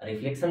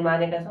रिफ्लेक्सन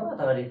मानेका छौँ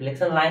अथवा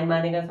रिफ्लेक्सन लाइन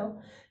मानेका छौँ।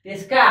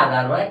 त्यसका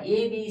आधारमा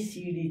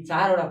एबिसिडी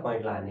चारवटा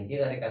पोइन्टलाई हामीले के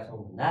गरेका छौँ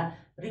भन्दा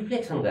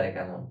रिफ्लेक्सन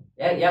गरेका छौँ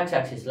एक्स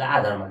एक्सिसलाई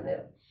आधार मानेर।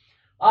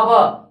 अब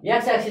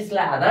एक्स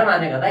एक्सिसलाई आधार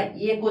माने गर्दा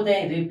ए को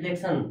चाहिँ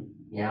रिफ्लेक्सन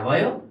यहाँ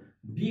भयो,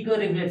 बी को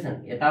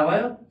रिफ्लेक्सन यता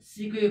भयो,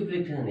 सी को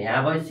रिफ्लेक्सन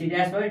यहाँ भयो, सी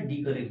ड्यास भयो,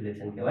 डी को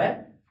रिफ्लेक्सन के भयो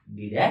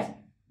डी ड्यास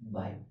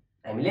भयो।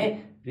 हामीले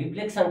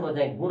रिफ्लेक्सनको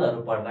चाहिँ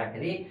गुणहरू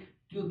पढ्दाखेरि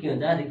त्यो के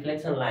हुन्छ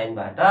रिफ्लेक्सन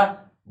लाइनबाट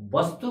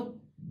वस्तु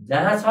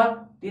जहाँ छ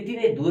त्यति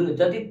नै दूर,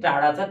 जति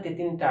टाढा छ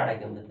त्यति नै टाढा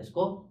के हुन्छ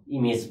त्यसको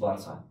इमेज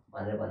पर्छ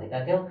भनेर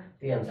भनेका थियौँ।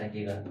 त्यही अनुसार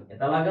के गर्नु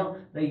यता लाग्यौँ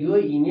र यो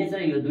इमेज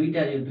र यो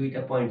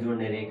दुईटा पोइन्ट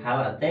जोड्ने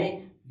रेखालाई चाहिँ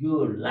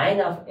यो लाइन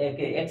अफ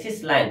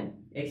एक्सिस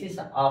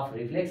अफ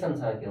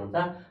रिफ्लेक्सनसँग के हुन्छ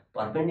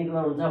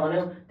परपेन्डिकुलर हुन्छ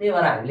भन्यौँ। त्यही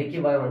भएर हामीले के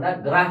भयो भन्दा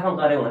ग्राफमा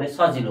गऱ्यौँ भने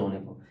सजिलो हुने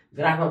भयो।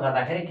 ग्राफमा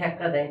गर्दाखेरि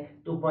ठ्याक्क चाहिँ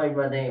त्यो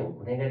पोइन्टमा चाहिँ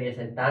हुने गरी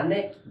यसरी तान्ने,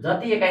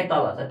 जति एकाइ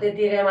तल छ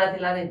त्यति एकाइ माथि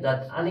लाने,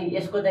 अनि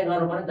यसको चाहिँ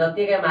गर्नु पर्ने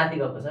जति एकाइ माथि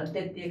गएको छ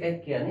त्यति एकाइ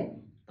के गर्ने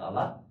तल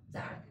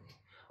झार्दिने।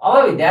 अब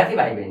विद्यार्थी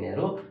भाइ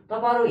बहिनीहरू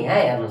तपाईँहरू यहाँ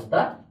हेर्नुहोस् त,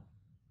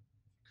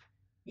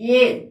 ए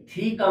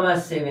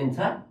 3,7 छ,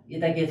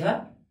 यता के छ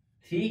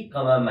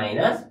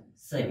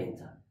 3,-7 छ।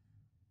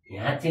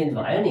 यहाँ चेन्ज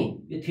भयो नि,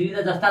 यो 3 त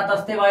जस्ता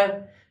तस्तै भयो।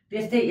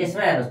 त्यस्तै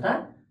यसमा हेर्नुहोस् त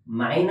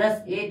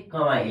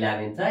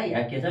 -8,11 छ,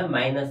 यहाँ के छ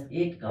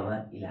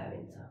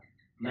 -8,11 छ,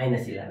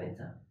 -11 छ।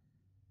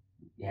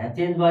 यहाँ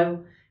चेन्ज भयो।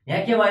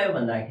 यहाँ के भयो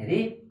भन्दाखेरि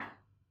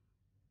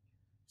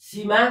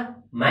सीमा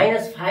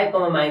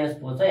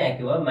 -5,-4 छ, यहाँ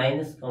के भयो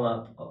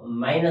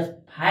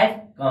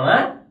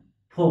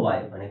 -5,4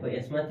 भयो भनेको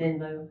यसमा चेन्ज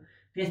भयो।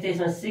 त्यस्तै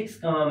यसमा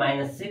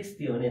 6,-6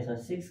 थियो भने यसमा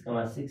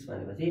 6,6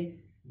 भनेपछि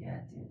यहाँ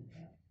चेन्ज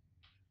भयो।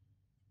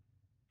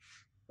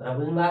 कुरा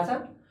बुझ्नु भएको छ?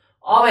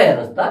 अब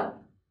हेर्नुहोस् त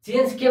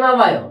चेन्ज केमा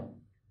भयो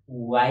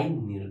y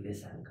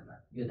निर्देशाङ्कमा।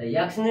 यो त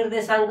x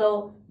निर्देशाङ्क हो,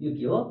 यो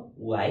के हो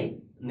y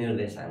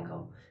निर्देशाङ्क हो।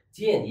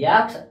 चेन्ज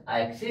x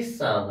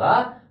एक्सिससँग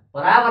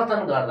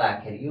परावर्तन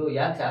गर्दाखेरि यो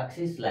x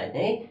एक्सिसलाई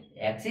चाहिँ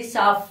एक्सिस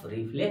अफ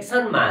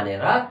रिफ्लेक्सन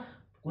मानेर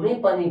कुनै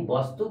पनि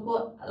वस्तुको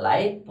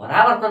लाई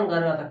परावर्तन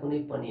गर्यो अथवा कुनै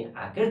पनि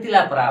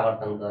आकृतिलाई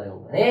परावर्तन गर्यौं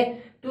भने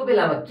त्यो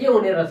बेलामा के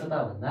हुने रहेछ त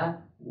भन्दा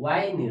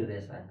y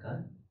निर्देशाङ्क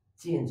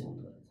चेन्ज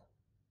हुँदो रहेछ।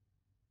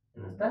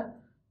 हेर्नुस् त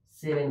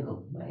 7 को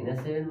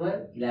 -7 भयो,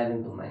 11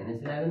 को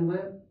 -11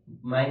 भयो,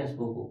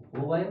 -4 को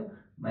 4 भयो,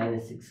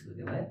 -6 को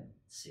के भयो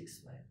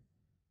 6 भयो।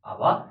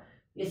 अब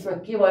यसमा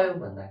के भयो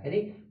भन्दाखेरि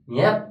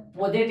यहाँ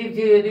पोजिटिभ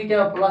थियो, यो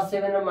दुईटामा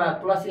 +7 र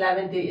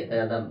 +11 थियो, यता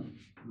जाँदा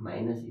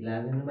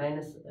 -11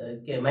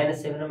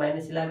 -7 र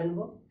 -11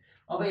 भयो।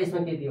 अब यसमा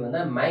के थियो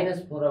भन्दा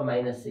 -4 र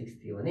 -6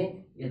 थियो भने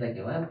यता के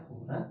भयो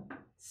 4 र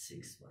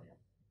 6 भयो।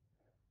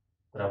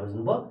 कुरा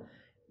बुझ्नुभयो?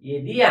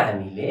 यदि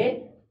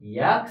हामीले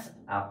x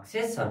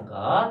एक्सिससँग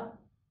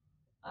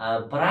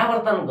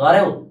परावर्तन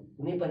गर्यौं,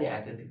 कुनै पनि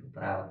आकृतिको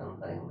परावर्तन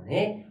गर्यौं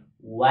भने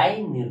y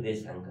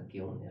निर्देशाङ्क के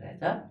हुने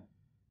रहेछ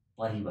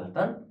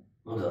परिवर्तन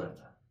हुँदो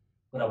रहेछ।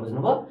 कुरा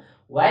बुझ्नुभयो?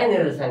 y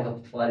निर्देशाङ्क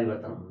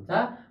परिवर्तन हुन्छ।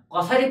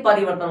 कसरी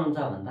परिवर्तन हुन्छ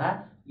भन्दा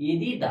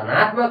यदि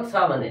धनात्मक छ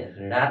भने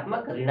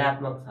ऋणात्मक,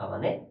 ऋणात्मक छ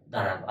भने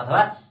धनात्मक,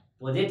 अथवा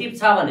पोजिटिभ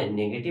छ भने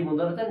नेगेटिभ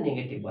हुँदो रहेछ,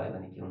 नेगेटिभ भयो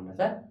भने के हुँदो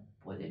रहेछ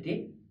पोजिटिभ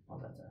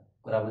हुँदो रहेछ।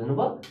 कुरा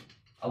बुझ्नुभयो?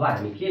 अब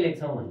हामी के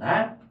लेख्छौं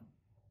भन्दा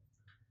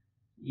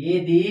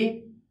यदि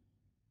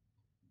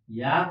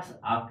x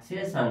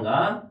अक्षसँग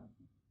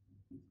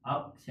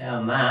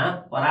अक्षमा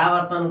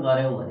परावर्तन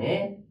गर्यौं भने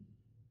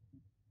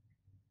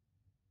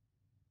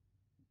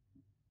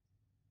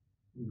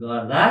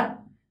गर्दा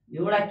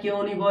एउटा के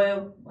हुने भयो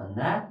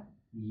भन्दा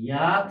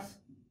x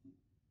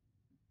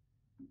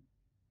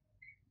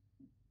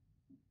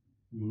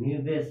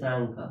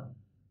निर्देशाङ्क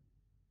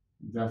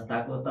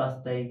जस्ताको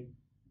तस्तै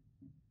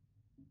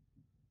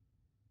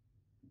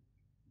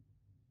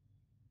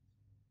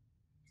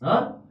ह।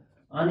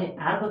 अनि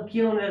अर्को के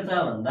हुने रहेछ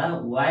भन्दा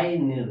y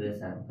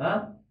निर्देशाङ्क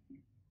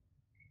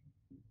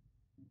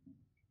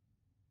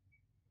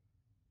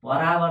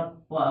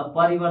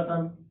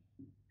परिवर्तन।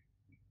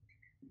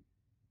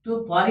 त्यो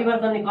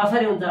परिवर्तन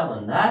कसरी हुन्छ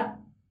भन्दा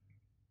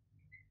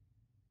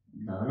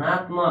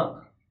धनात्मक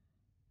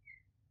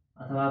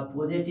अथवा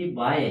पोजिटिभ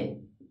भए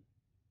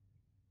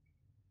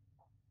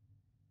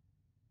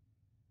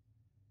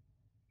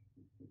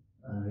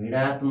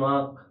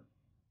ऋणात्मक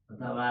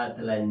अथवा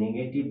त्यसलाई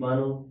नेगेटिभ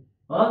भनौं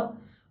हो।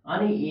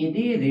 अनि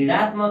यदि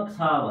ऋणात्मक छ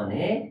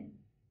भने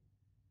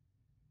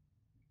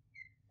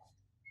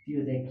त्यो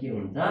चाहिँ के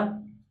हुन्छ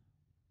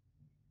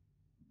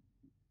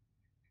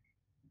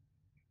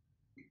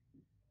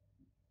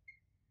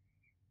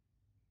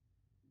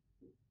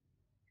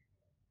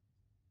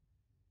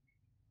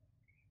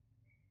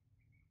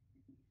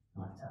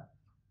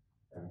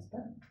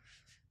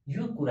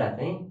यो कुरा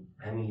चाहिँ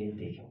हामीले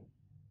देख्यौं।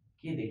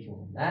 के देख्यौं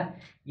भन्दा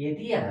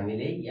यदि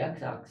हामीले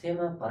x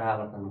अक्षमा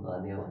परावर्तन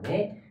गर्ने हो भने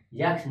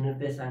x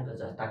निर्देशाङ्क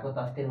जस्ताको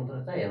तस्तै हुँदो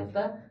रहेछ। हेर्नुस् त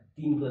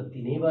 3 को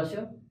 3 नै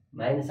बस्यो,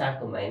 -8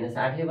 को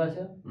 -8 ले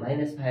बस्यो,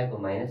 -5 को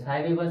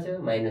 -5 ले बस्यो,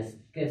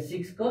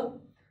 -6 को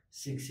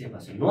 6 ले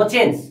बस्यो। नो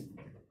चेन्ज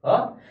हो।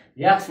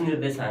 x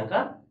निर्देशाङ्क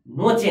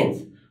no change.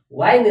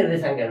 y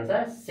निर्देशाङ्क हेर्नुस् त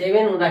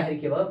 7 हुँदाखेरि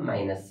के भयो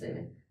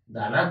 -7,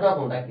 धनात्मक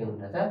हुँदा के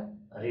हुन्छ त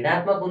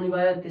ऋणात्मक हुने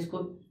भयो त्यसको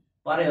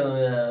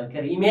के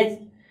अरे इमेज।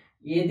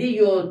 यदि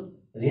यो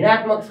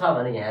ऋणात्मक छ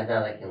भने यहाँ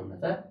जाँदा के हुन्छ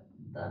त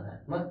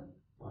धनात्मक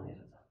हुने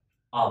रहेछ।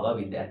 अब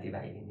विद्यार्थी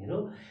भाइ बहिनीहरू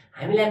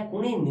हामीलाई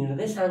कुनै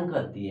निर्देशाङ्क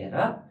दिएर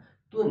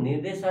त्यो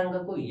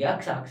निर्देशाङ्कको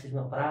एक्स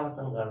एक्सिसमा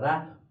परिवर्तन गर्दा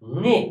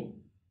हुने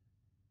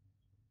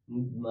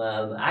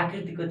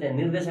आकृतिको चाहिँ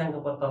निर्देशाङ्क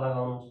पत्ता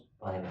लगाउनुहोस्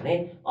भन्यो भने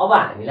अब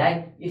हामीलाई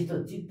यस्तो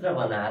चित्र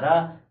बनाएर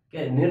के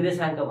अरे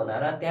निर्देशाङ्क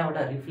बनाएर त्यहाँबाट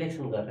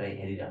रिफ्लेक्सन गरेर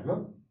हेरिरहनु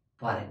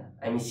परेन।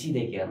 हामी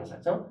सिधै के गर्न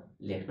सक्छौँ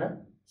लेख्न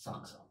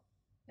सक्छौँ।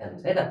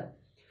 हेर्नुहोस् है त,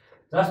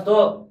 जस्तो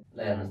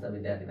हेर्नुहोस् त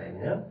विद्यार्थी भाइ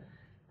बहिनीहरू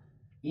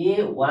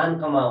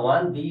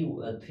A1,1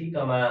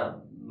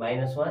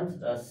 B3,-1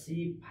 र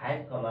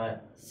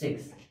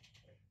C5,6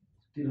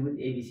 त्रिभुज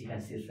एबीसी का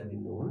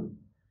शीर्षबिन्दु हुन्।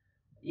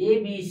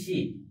 एबीसी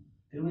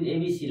त्रिभुज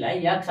एबीसी लाई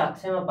एक्स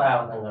अक्षमा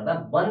परिवर्तन गर्दा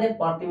बन्ने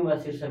प्रतिबिम्ब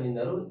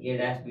शीर्षबिन्दुहरू ए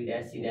dash be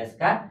dash C dash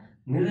का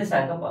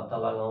निर्देशाङ्क पत्ता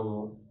लगाउनु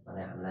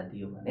भनेर हामीलाई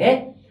दियो भने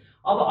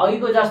अब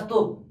अघिको जस्तो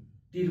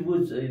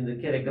त्रिभुज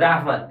के अरे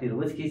ग्राफमा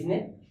त्रिभुज खिच्ने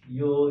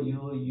यो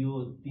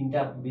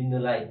तीनटा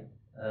बिन्दुलाई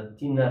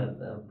चिन्ह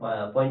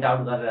पोइन्ट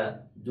आउट गरेर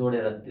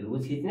जोडेर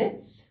त्रिभुज खिच्ने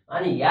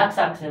अनि एक्स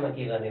अक्षमा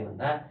के गर्ने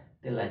भन्दा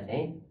त्यसलाई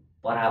चाहिँ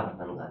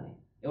परिवर्तन गर्ने।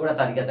 एउटा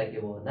तरिका त के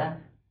हो भन्दा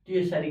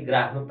त्यसरी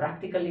ग्राफमा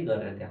प्र्याक्टिकली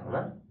गरेर देखाउन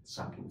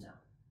सकिन्छ।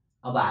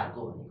 अब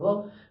अर्को भनेको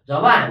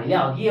जब हामीले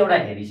अघि एउटा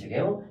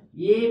हेरिसक्यौं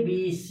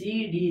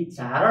एबीसीडी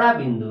चारवटा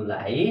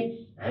बिन्दुलाई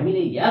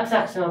हामीले एक्स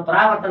अक्षमा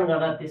परिवर्तन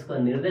गर्दा त्यसको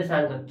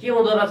निर्देशाङ्क के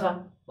हुँदो रहेछ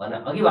भनेर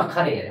अघि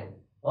भर्खरै हेर्यौं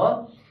हो।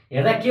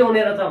 हेर्दा के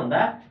हुने रहेछ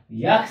भन्दा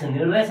एक्स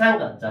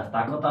निर्देशाङ्क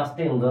जस्ताको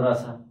तस्तै हुँदो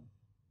रहेछ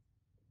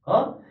हो।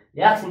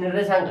 एक्स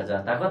निर्देशाङ्क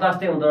जस्ताको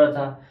तस्तै हुँदो रहेछ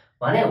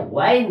भने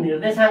वाई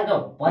निर्देशाङ्क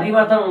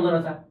परिवर्तन हुँदो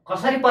रहेछ।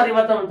 कसरी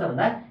परिवर्तन हुन्छ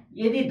भन्दा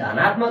यदि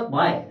धनात्मक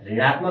भए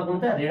ऋणात्मक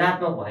हुन्छ,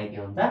 ऋणात्मक भए के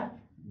हुन्छ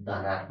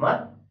धनात्मक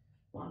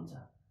हुन्छ।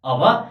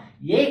 अब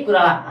यही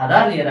कुरालाई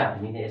आधार लिएर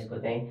हामीले यसको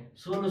चाहिँ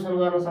सोलुसन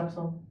गर्न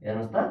सक्छौं।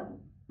 हेर्नुस् त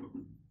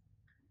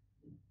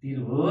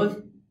त्रिभुज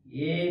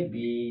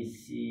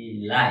एबीसी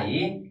लाई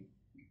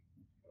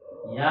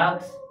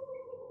एक्स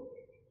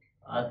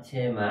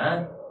अक्षमा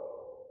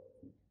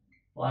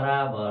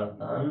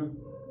परिवर्तन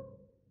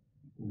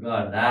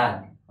गर्दा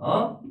हो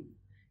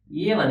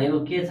ए भनेको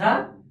के छ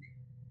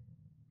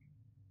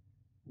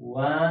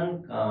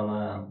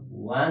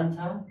 1,1 छ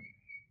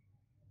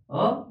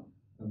हो।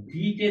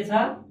 बी के छ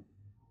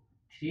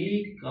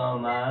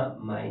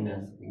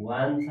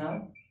 3,-1 छ।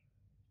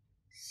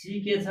 सी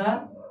के छ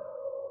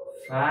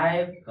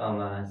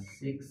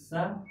 5,6 छ।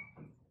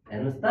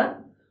 हेर्नुस् त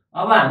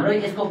अब हाम्रो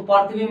यसको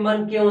प्रतिबिम्बन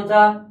के हुन्छ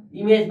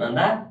इमेज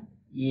भन्दा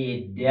ए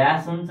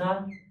ड्याश हुन्छ।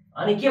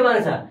 अनि के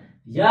भन्छ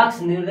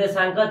एक्स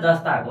निर्देशाङ्क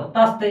जस्ताको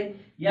तस्तै।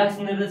 एक्स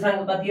निर्देशाङ्क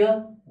कति हो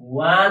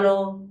 1 हो।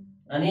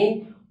 अनि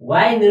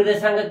वाई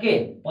निर्देशाङ्क के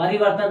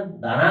परिवर्तन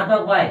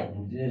धनात्मक भए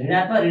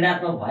ऋणात्मक,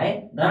 ऋणात्मक भए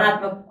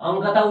धनात्मक।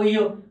 अंक त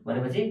उयो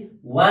भनेपछि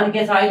 1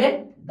 के छ अहिले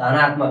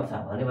धनात्मक छ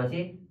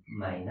भनेपछि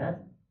 -1।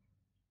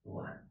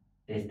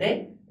 त्यस्तै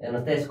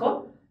हेर्नुस् त यसको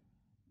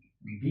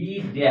बी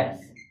ड्याश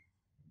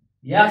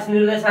एक्स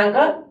निर्देशाङ्क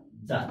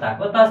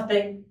जस्ताको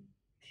तस्तै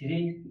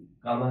 3,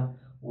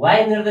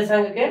 वाई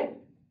निर्देशाङ्क के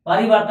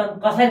परिवर्तन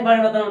कसरी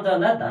परिवर्तन हुन्छ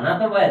भन्दा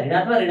धनात्मक भए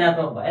ऋणात्मक,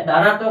 ऋणात्मक भए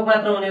धनात्मक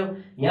मात्र हुने हो।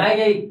 यहाँ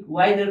अहिले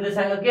वाई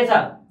निर्देशाङ्क के छ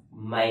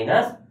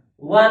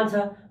 -1 छ।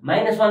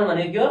 -1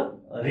 भनेको के हो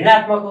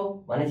ऋणात्मक हो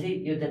भनेपछि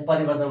यो चाहिँ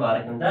परिवर्तन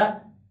भएर के हुन्छ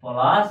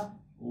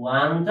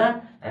 +1 हुन्छ।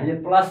 हामीले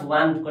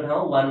 +1 को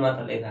ठाउँमा 1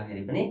 मात्र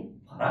लेख्दाखेरि पनि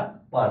फरक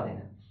पर्दैन।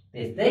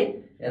 त्यस्तै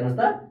हेर्नुस् त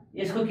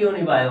यसको के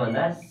हुने भयो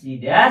भन्दा C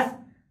dash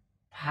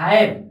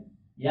 5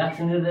 x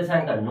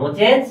निर्देशाङ्क no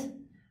change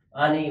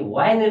अनि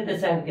वाई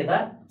निर्देशाङ्क के त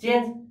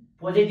चेन्ज।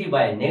 पोजिटिभ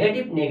भए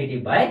नेगेटिभ,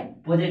 नेगेटिभ भए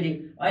पोजिटिभ।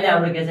 अहिले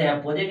हाम्रो के छ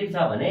यहाँ पोजिटिभ छ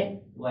भने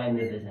वाई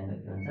निर्देशाङ्क के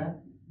हुन्छ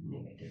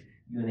नेगेटिभ।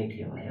 यो नै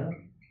के भयो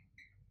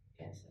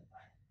क्यान्सल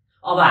भयो।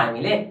 अब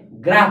हामीले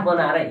ग्राफ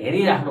बनाएर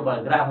हेरिराख्नु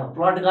पर्यो। ग्राफमा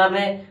प्लट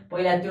गर्ने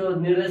पहिला त्यो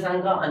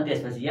निर्देशाङ्क अनि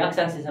त्यसपछि एक्स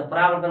एक्सिसमा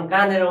परिवर्तन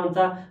कहाँनिर हुन्छ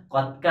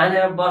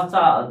कहाँनिर बस्छ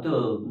त्यो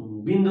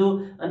बिन्दु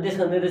अनि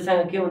त्यसको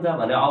निर्देशाङ्क के हुन्छ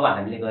भनेर अब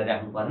हामीले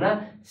गरिराख्नु पर्न।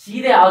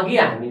 सिधै अघि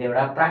हामीले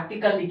एउटा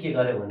प्र्याक्टिकल्ली के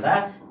गर्यो भन्दा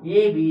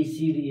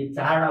एबीसीडी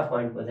चारवटा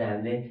पोइन्टको चाहिँ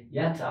हामीले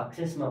एक्स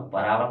एक्सिसमा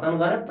परिवर्तन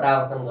गर्यो।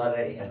 परिवर्तन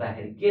गरेर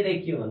हेर्दाखेरि के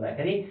देखियो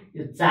भन्दाखेरि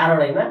यो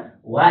चारवटैमा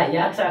Y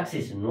x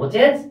axis no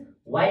change,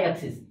 Y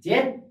axis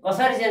change.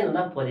 कसरी चेन्ज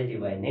भन्दा पोजिटिभ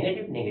भए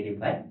नेगेटिभ, नेगेटिभ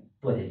भए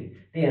पोजिटिभ।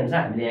 त्यही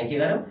अनुसार हामीले यहाँ के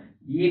गर्यौँ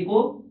ए को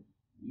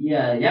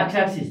x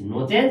axis no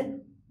change,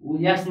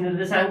 x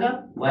निर्देशाङ्क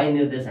Y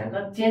निर्देशाङ्क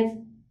change,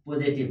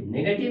 positive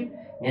negative.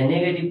 यहाँ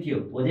नेगेटिभ थियो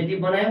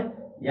पोजिटिभ बनायौँ।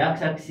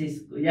 एक्स एक्सिस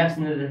एक्स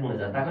निर्देशाङ्क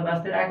जस्ताको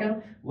तस्तै राख्यौँ।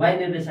 वाई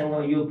निर्देशाङ्क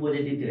यो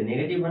पोजिटिभ थियो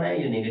नेगेटिभ बनायो,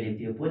 यो नेगेटिभ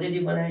थियो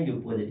पोजिटिभ बनायो, यो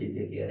पोजिटिभ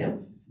थियो के गर्यौँ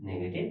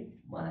नेगेटिभ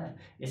बनायो।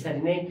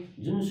 यसरी नै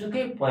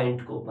जुनसुकै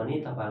पोइन्टको पनि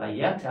तपाईलाई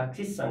एक्स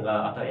एक्सिससँग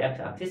अथवा एक्स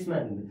एक्सिसमा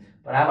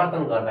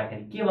परिवर्तन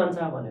गर्दाखेरि के भन्छ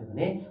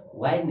भने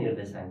वाई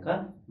निर्देशाङ्क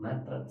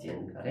मात्र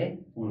चेन्ज गरे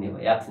पुग्ने भयो।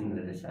 एक्स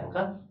निर्देशाङ्क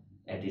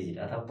एटिजिट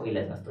अथवा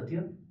पहिला जस्तो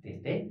थियो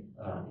त्यस्तै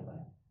रहने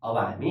भयो। अब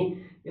हामी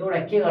एउटा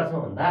के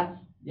गर्छौँ भन्दा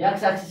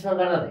एक्स एक्सिसमा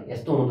गर्दा त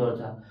यस्तो हुँदो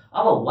रहेछ।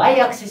 अब वाइ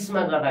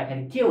एक्सिसमा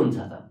गर्दाखेरि के हुन्छ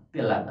त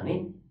त्यसलाई पनि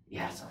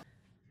हेर्छौँ।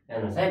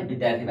 हेर्नुहोस् है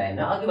विद्यार्थी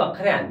भाइहरु, अघि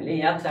भर्खरै हामीले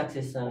एक्स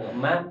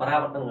एक्सिसमा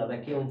परावर्तन गर्दा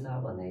के हुन्छ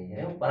भन्दाखेरि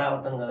हेर्यौँ।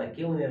 परावर्तन गर्दा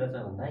के हुने रहेछ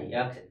भन्दा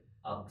एक्स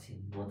एक्सिस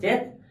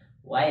चेन्ज,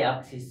 वाइ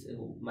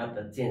एक्सिसमा त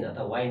चेन्ज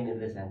अथवा वाइ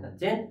निर्देशाङ्क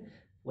चेन्ज,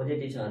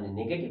 पोजिटिभ छ भने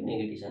नेगेटिभ,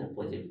 नेगेटिभ छ भने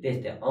पोजिटिभ,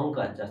 त्यस्तै अङ्क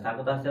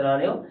जस्ताको तस्तै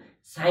रहने हो।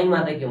 साइनमा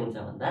त के हुन्छ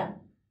भन्दा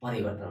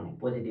परिवर्तन हुने,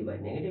 positive by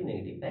negative,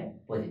 negative by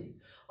positive.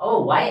 अब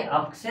वाइ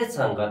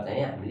एक्सिससँग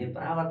चाहिँ हामीले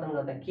परावर्तन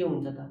गर्दा के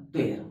हुन्छ त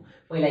त्यो हेरौँ।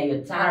 पहिला यो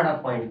चारवटा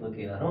पोइन्टको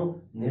के गरौँ,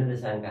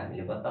 निर्देशाङ्क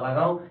हामीले पत्ता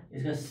लगाऊ।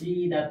 यसको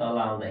सिधा तल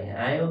आउँदा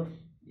यहाँ आयो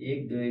 1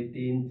 2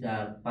 3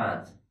 4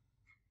 5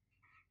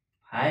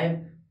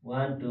 5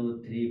 1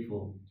 2 3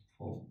 4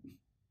 4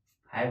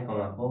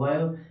 5,4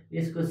 भयो।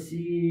 यसको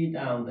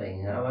सिधा आउँदा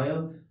यहाँ भयो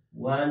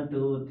 1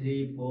 2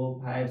 3 4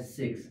 5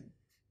 6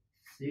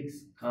 6,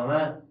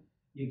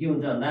 यो के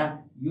हुन्छ भन्दा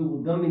यो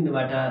उद्गम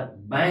बिन्दुबाट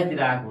बायाँतिर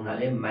आएको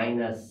हुनाले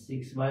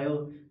 -6 भयो।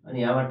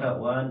 अनि यहाँबाट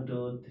 1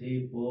 2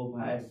 3 4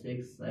 5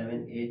 6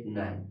 7 8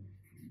 9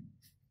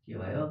 के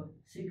भयो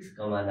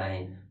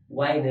 6,9।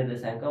 वाइ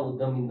निर्देशाङ्क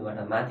उद्गम बिन्दुबाट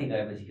माथि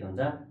गएपछि के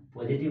हुन्छ,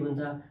 पोजिटिभ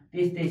हुन्छ।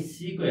 त्यस्तै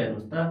सी को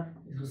हेर्नुहोस् त,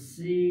 यसको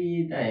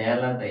सिधा यहाँ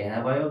लाग्दा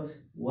यहाँ भयो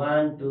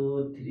 1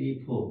 2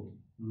 3 4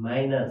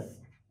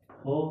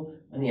 -4।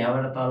 अनि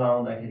यहाँबाट तल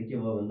आउँदाखेरि के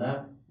भयो भन्दा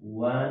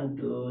 1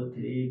 2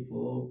 3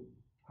 4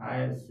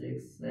 5 6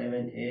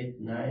 7 8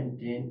 9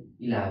 10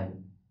 11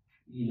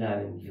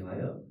 11 के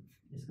भयो,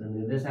 यसको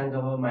निर्देशाङ्क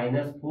भयो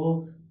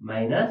 -4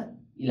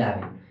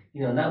 -11।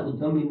 किन भन्दा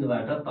उद्गम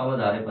बिन्दुबाट तल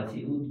झरेपछि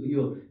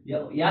यो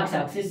एक्स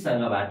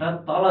एक्सिससँगबाट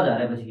तल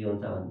झरेपछि के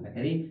हुन्छ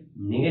भन्दाखेरि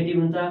नेगेटिभ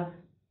हुन्छ।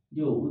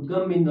 यो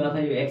उद्गम बिन्दु अथवा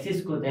यो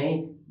एक्सिसको चाहिँ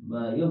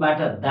योबाट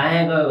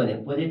दायाँ गयो भने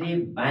पोजिटिभ,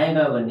 बायाँ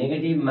गयो भने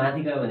नेगेटिभ,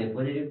 माथि गयो भने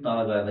पोजिटिभ, तल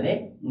गयो भने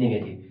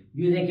नेगेटिभ।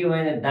 यो चाहिँ के भयो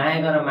भने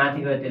दायाँ गएर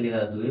माथि गयो, त्यसले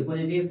गर्दा दुवै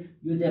पोजिटिभ।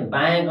 यो चाहिँ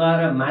बायाँ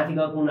गएर माथि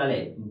गएको हुनाले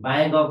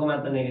बायाँ गएको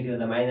मात्र नेगेटिभ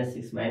हुँदा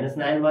 -6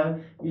 -9 भयो।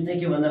 यो चाहिँ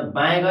के भन्दा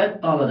बायाँ गयो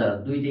तल झऱ्यो,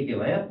 दुईटै के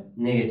भयो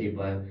नेगेटिभ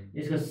भयो।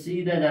 यसको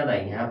सिधा जाँदा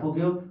यहाँ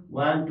पुग्यो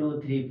 1 2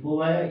 3 4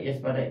 भयो।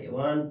 यसबाट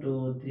 1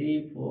 2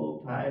 3 4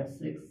 5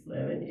 6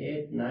 7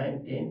 8 9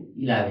 10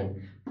 11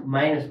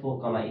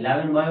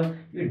 -4,11 भयो।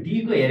 यो डी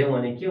को हेर्यौँ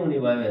भने के हुने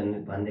भयो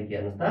भनेदेखि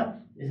हेर्नुहोस् त,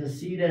 यसको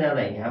सिधा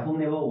जाँदा यहाँ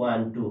पुग्ने भयो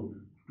 1 2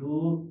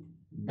 2,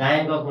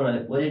 दायाँ गएको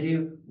हुनाले पोजिटिभ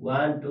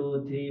 1 2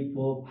 3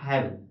 4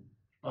 5,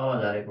 तल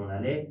झरेको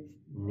हुनाले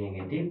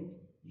नेगेटिभ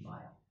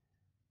भयो।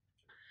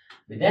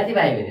 विद्यार्थी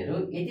भाइ बहिनीहरू,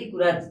 यति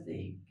कुरा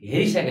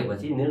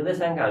हेरिसकेपछि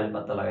निर्देशाङ्क हामीले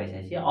पत्ता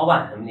लगाइसकेपछि अब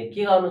हामीले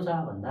के गर्नु छ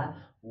भन्दा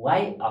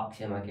वाइ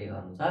अक्षमा के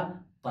गर्नु छ,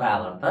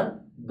 परावर्तन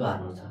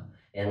गर्नु छ।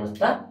 हेर्नुहोस्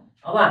त,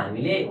 अब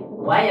हामीले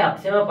वाइ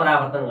अक्षमा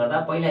परावर्तन गर्दा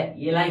पहिला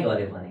यसलाई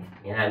गर्यो भने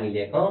यहाँ हामी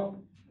लेखौँ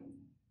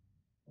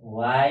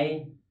वाइ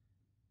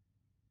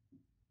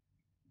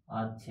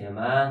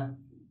अक्षमा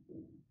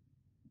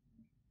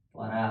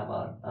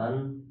परावर्तन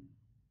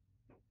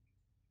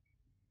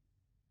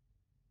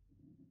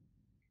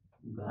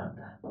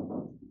गर्दा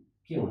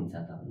के हुन्छ त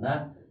भन्दा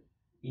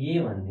ए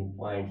भन्ने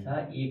पोइन्ट छ,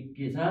 ए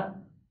के छ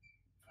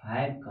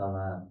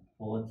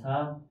 5,4 छ।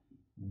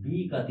 बी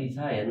कति छ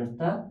हेर्नुहोस्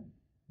त,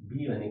 बी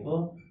भनेको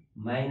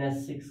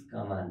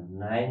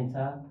 -6,9 छ।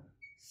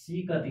 सी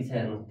कति छ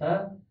हेर्नुहोस् त,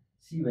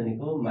 सी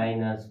भनेको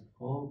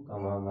 -4,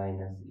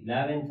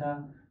 -11 छ।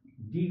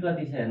 डी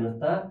कति छ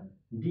हेर्नुहोस् त,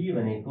 डी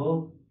भनेको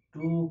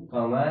 2,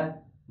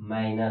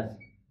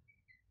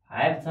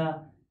 -5 छ।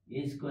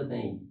 यसको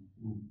चाहिँ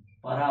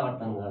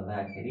परावर्तन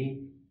गर्दाखेरि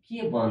के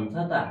बन्छ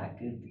त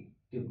आकृति,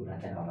 त्यो कुरा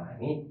चाहिँ अब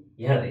हामी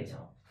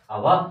हेर्दैछौँ।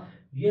 अब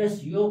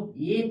यस यो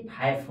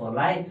A54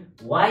 लाई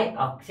वाइ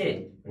अक्ष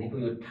भनेको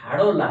यो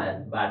ठाडो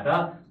लाइनबाट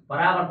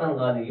परावर्तन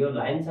गर्ने, यो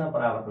लाइनसँग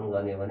परावर्तन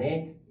गर्ने भने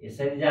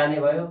यसरी जाने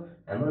भयो।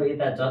 हाम्रो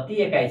यता जति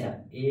एकाइ छ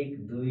 1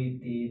 2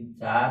 3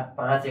 4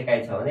 5 एकाइ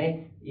छ भने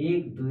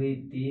 1 2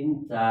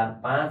 3 4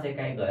 5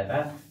 एकाइ गएर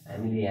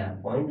हामीले यहाँ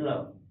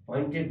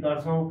पोइन्टेड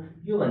गर्छौँ।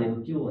 यो भनेको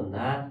के हो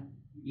भन्दा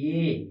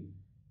ए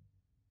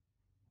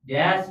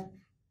ड्यास,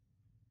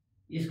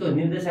 यसको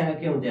निर्देशाङ्क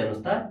के हुन्छ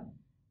हेर्नुहोस् त,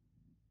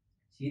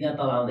 सिधा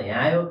तल आउँदा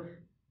यहाँ आयो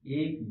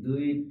 1 2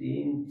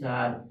 3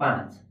 4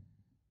 5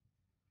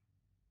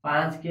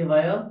 5 के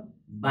भयो,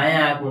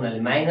 बायाँ आएको हुनाले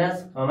माइनस,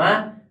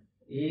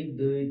 1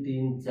 2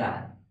 3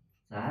 4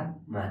 4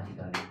 माथि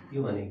गयो।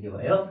 यो भनेको के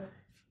भयो,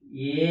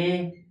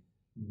 ए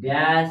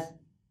ड्यास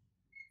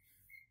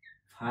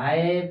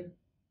 5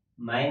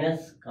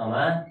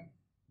 -4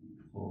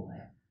 भयो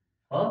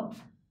हो।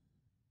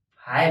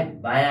 5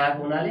 बायाँ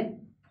आएको हुनाले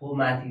 4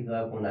 माथि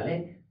गएको हुनाले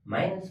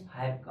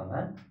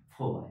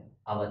 -5,4 भयो।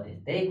 अब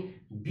त्यस्तै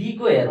बी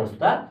को हेर्नुहोस्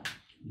त,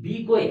 बी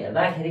को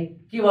हेर्दाखेरि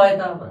के भयो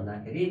त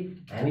भन्दाखेरि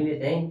हामीले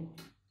चाहिँ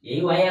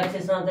यही वाइ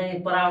एक्सिसमा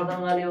चाहिँ परावर्तन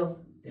गर्ने हो।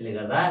 त्यसले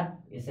गर्दा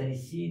यसरी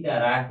सिधा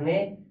राख्ने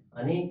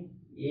अनि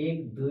 1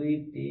 2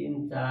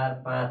 3 4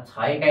 5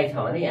 6 एकाइ छ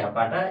भने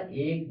यहाँबाट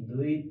 1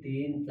 2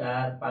 3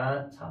 4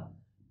 5 6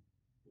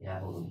 यहाँ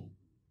पुग्ने,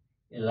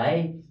 यसलाई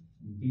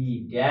बी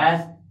ड्यास।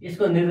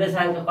 यसको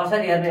निर्देशाङ्क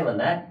कसरी हेर्ने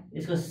भन्दा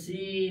यसको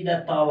सिधा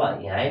तल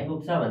यहाँ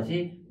आइपुग्छ भनेपछि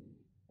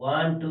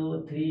 1 2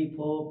 3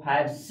 4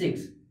 5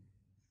 6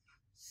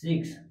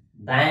 6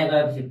 दायाँ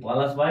गएपछि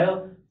प्लस भयो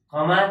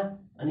कमा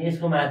अनि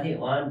यसको माथि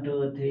 1 2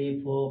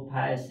 3 4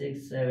 5 6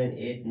 7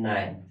 8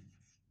 9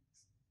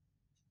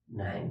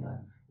 9 भयो।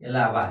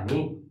 यसलाई अब हामी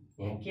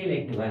यहाँ के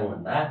लेख्ने भयौँ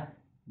भन्दा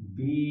b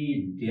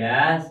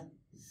ड्यास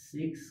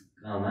 6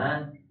 कमा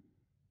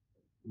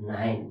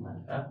 9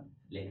 भनेर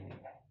लेख्ने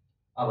भयो।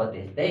 अब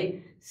त्यस्तै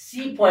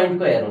सी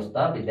पोइन्टको हेर्नुहोस् त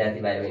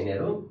विद्यार्थी भाइ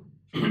बहिनीहरू।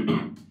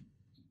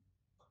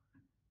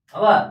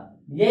 अब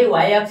यही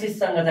वाइ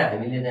एक्सिससँग चाहिँ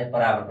हामीले चाहिँ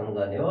परावर्तन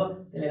गर्ने हो।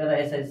 त्यसले गर्दा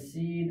यसरी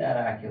सिधा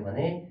राख्यो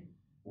भने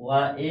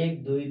 1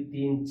 2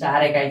 3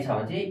 4 एकाइ छ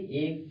भने चाहिँ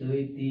 1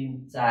 2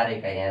 3 4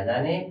 एकाइ यहाँ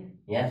जाने,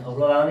 यहाँ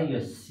थोप्लो लगाउने, यो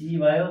सी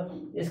भयो।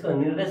 यसको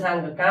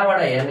निर्देशाङ्क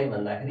कहाँबाट हेर्ने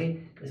भन्दाखेरि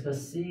यसको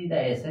सिधा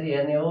यसरी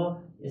हेर्ने हो।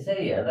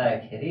 यसरी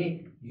हेर्दाखेरि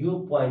यो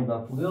पोइन्टमा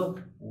पुग्यो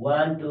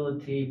 1 2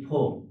 3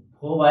 4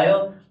 4 भयो।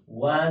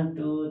 1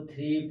 2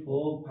 3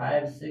 4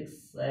 5 6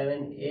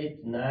 7 8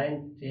 9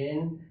 10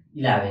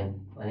 11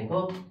 भनेको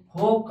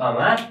 4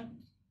 कमा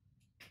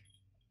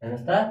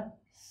हेर्नुहोस् त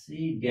सी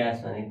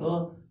ड्यास भनेको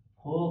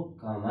 4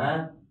 कमा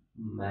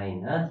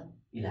माइनस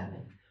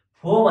 11।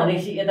 4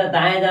 भनेपछि यता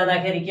दायाँ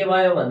जाँदाखेरि के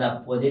भयो भन्दा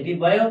पोजिटिभ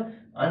भयो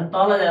अनि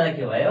तल जाँदा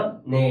के भयो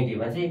नेगेटिभ।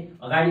 भनेपछि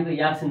अगाडिको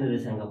एक्स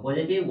निर्देशाङ्क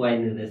पोजिटिभ, वाइ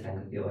निर्देशाङ्क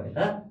के भयो त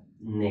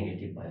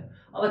नेगेटिभ भयो।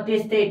 अब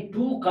त्यस्तै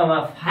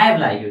 2,5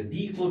 लाई यो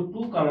डी को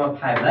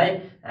 2,5 लाई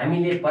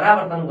हामीले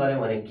परावर्तन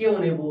गर्यौं भने के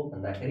हुने भयो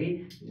भन्दाखेरि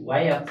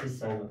वाइ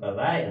एक्सिससँग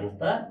गर्दा हेर्नुहोस्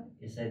त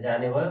यसरी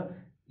जाने भयो।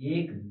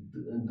 1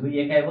 2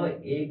 एकाइ भयो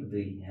 1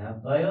 2 यहाँ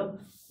गयो।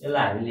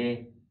 यसलाई हामीले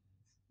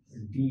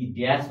डी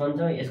ड्यास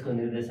भन्छौँ। यसको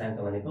निर्देशाङ्क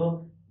भनेको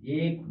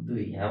 1 2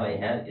 यहाँ भयो,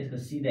 यहाँ यसको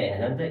सिधा यहाँ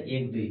जान्छ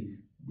 1 2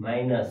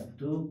 माइनस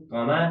 2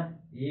 कमा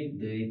 1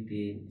 2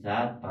 3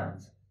 4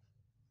 5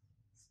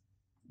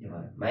 यो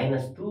भयो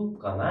माइनस 2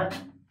 कमा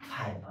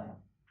 5 भयो।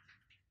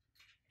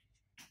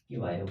 के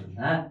भयो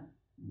भन्दा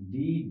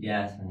डी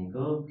ड्यास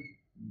भनेको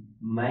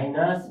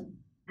माइनस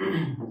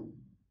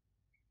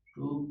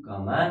 2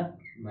 कमा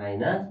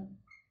माइनस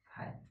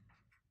 5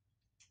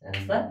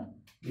 हेर्नुहोस् त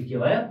यो के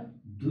भयो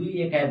 2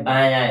 एकाइ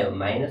बायाँ आयो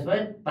माइनस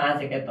भयो,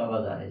 5 एकाइ तल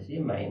झरेपछि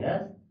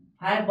माइनस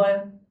 5 भयो।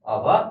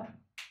 अब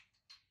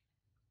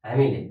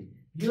हामीले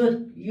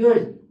यो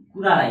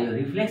कुरालाई यो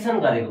रिफ्लेक्सन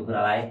गरेको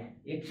कुरालाई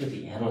एकचोटि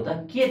हेर्नु त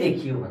के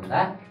देखियो भन्दा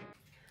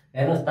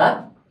हेर्नुहोस् त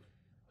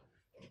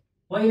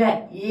पहिला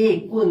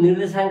ए को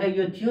निर्देशाङ्क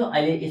यो थियो,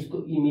 अहिले यसको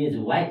इमेज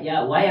वाइ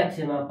या वाइ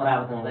अक्षमा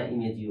परावर्तन गर्दा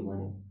इमेज यो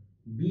बन्यो,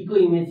 बी को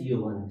इमेज यो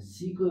बन्यो,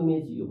 सी को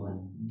इमेज यो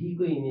बन्यो, डी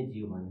को इमेज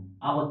यो बन्यो।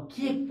 अब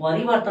के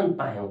परिवर्तन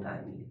पायौं त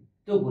हामीले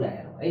त्यो कुरा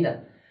हेरौँ है त।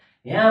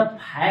 यहाँ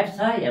 5 छ,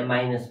 यहाँ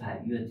माइनस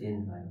 5 यो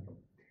चेन्ज भयो,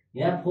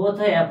 यहाँ 4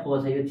 छ, यहाँ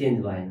 4 छ यो चेन्ज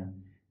भएन,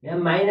 यहाँ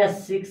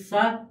माइनस 6 छ,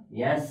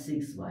 यहाँ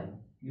 6 भयो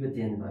यो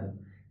चेन्ज भयो,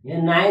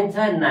 यहाँ 9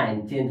 छ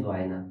 9 चेन्ज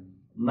भएन,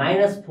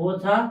 माइनस 4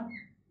 छ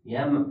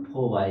यहाँ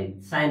 4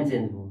 भयो साइन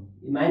चेन्ज भयो,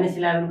 माइनस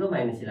 11 को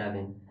माइनस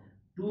 11,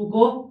 2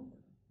 को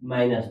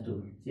माइनस 2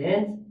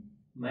 चेन्ज,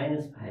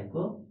 माइनस 5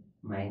 को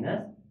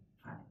माइनस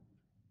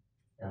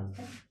 5।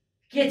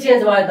 के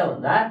चेन्ज भयो त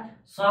भन्दा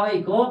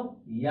सबैको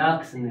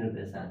एक्स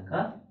निर्देशाङ्क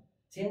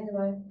चेन्ज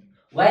भयो।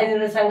 वाइ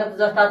निर्देशाङ्क त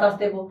जस्ता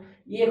तस्तै भयो।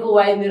 ए को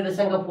वाइ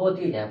निर्देशाङ्क 4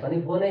 थियो, यहाँ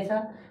पनि 4 नै छ।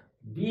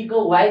 बी को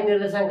वाइ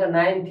निर्देशाङ्क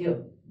 9 थियो,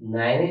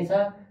 9 नै छ।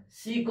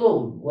 सी को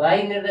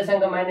वाइ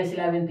निर्देशाङ्क माइनस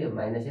 11 थियो,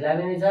 माइनस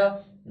 11 नै छ।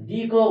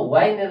 डी को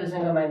वाइ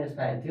निर्देशाङ्क माइनस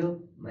 5 थियो,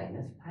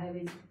 माइनस 5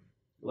 नै छ।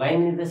 Why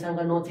निर्देशाङ्क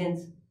no change.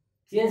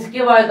 चेन्ज के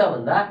भयो त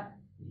भन्दा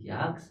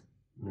एक्स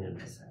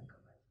निर्देशाङ्क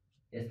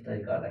भयो। यसरी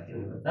गर्दा के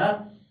हुने भयो त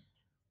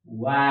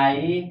वाइ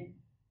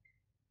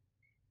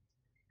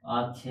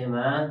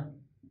अक्षमा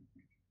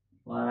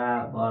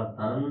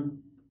परावर्तन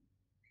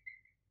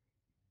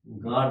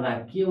गर्दा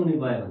के हुने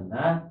भयो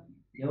भन्दा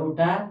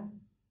एउटा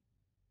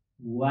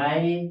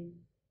वाइ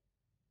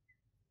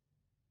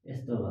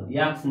यस्तो भयो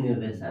एक्स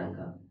निर्देशाङ्क,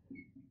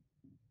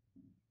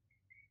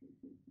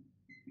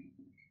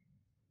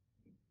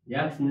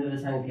 एक्स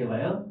निर्देशाङ्क के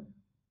भयो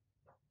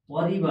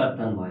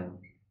परिवर्तन भयो,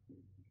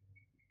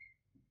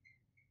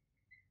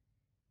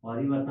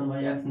 परिवर्तन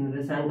भयो एक्स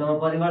निर्देशाङ्कमा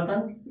परिवर्तन।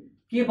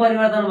 के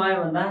परिवर्तन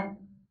भयो भन्दा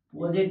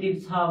पोजिटिभ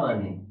छ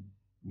भने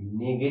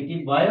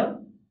नेगेटिभ भयो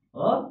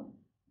हो,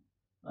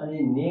 अनि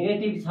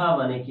नेगेटिभ छ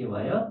भने के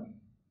भयो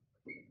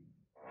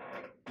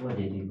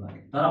पोजिटिभ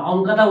भयो। तर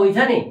अंक त उही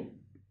छ नि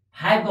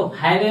 5 को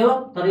 5 हो,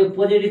 तर यो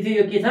पोजिटिभ थियो,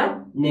 यो के छ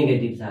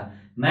नेगेटिभ छ।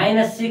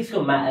 माइनस 6 को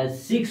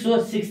 6 हो,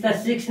 6 त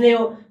 6 नै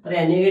हो, तर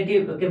यहाँ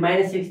नेगेटिभ के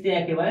माइनस 6 थियो,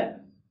 यहाँ के भयो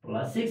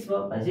प्लस 6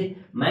 भयो। भनेपछि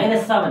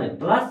माइनस छ भने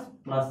प्लस,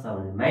 प्लस छ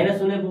भने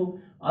माइनस हुने भयो,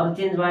 अरु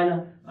चेन्ज भएन।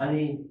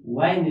 अनि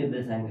वाइ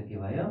निर्देशाङ्क के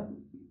भयो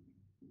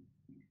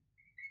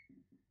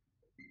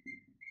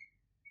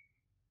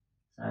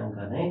साङ्क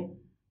चाहिँ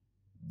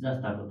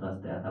जस्ताको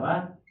तस्तै अथवा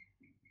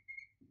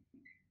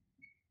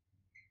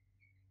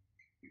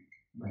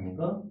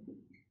भनेको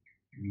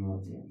नो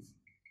चेन्ज।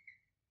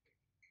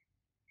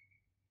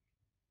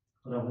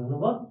 कुरा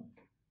बुझ्नुभयो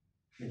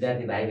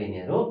विद्यार्थी भाइ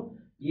बहिनीहरू।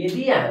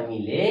 यदि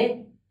हामीले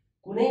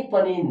कुनै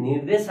पनि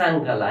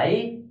निर्देशाङ्कलाई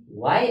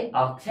y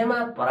अक्षमा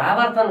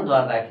परावर्तन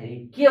गर्दाखेरि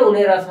के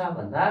हुने रहेछ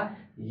भन्दा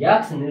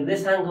x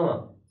निर्देशाङ्कमा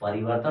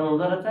परिवर्तन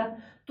हुँदो रहेछ।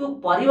 त्यो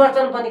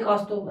परिवर्तन पनि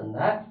कस्तो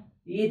भन्दा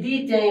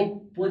यदि चाहिँ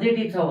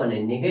पोजिटिभ छ भने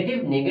नेगेटिभ,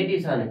 नेगेटिभ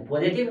छ भने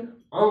पोजिटिभ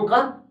अङ्क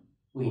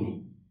उइने।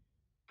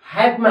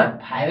 5 मा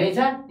 5 छ,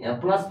 यहाँ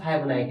 +5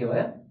 हुँदा के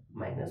भयो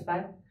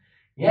 -5।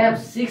 यहाँ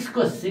 6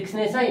 को 6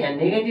 नै छ, यहाँ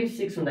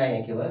 -6 हुँदा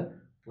यहाँ के भयो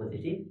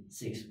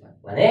 +6 भयो।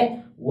 भने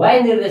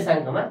y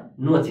निर्देशाङ्कमा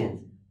नो चेन्ज।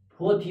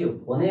 4 थियो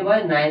 4 नै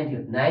भयो, 9 थियो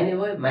 9 नै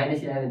भयो,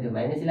 -11 थियो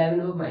 -11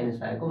 भयो,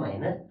 -5 को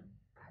 -5 भयो।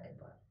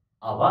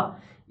 अब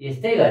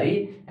यस्तै गरी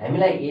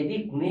हामीलाई यदि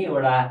कुनै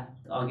एउटा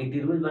अघि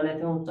त्रिभुज बनाएको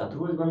थियौँ,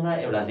 चतुर्भुज बन्ला,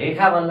 एउटा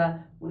रेखा बन्ला,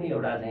 कुनै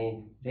एउटा चाहिँ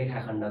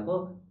रेखाखण्डको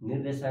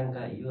निर्देशाङ्क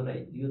यो र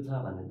यो छ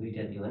भन्ने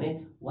दुईटा दियो भने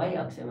y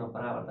अक्षमा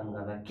परावर्तन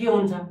गर्दा के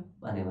हुन्छ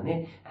भने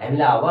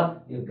हामीलाई अब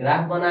यो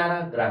ग्राफ बनाएर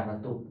ग्राफमा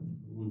त्यो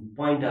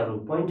पोइन्टहरु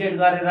पोइन्टेड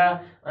गरेर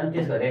अनि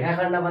त्यसको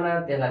रेखाखण्ड बनाएर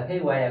त्यसलाई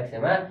फेरि y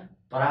अक्षमा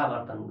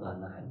परावर्तन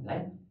गर्न हामीलाई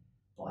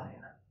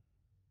परेन।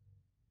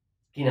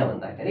 किन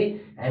भन्दाखेरि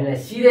हामीलाई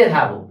सिधै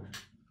थाहा भयो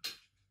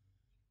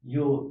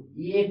यो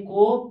a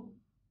को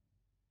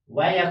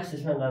y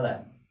एक्सिसमा गर्दा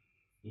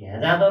यहाँ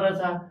जाँदो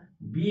रहेछ,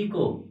 b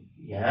को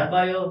यहाँ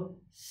गयो,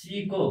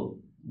 c को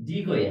d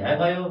को यहाँ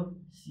गयो,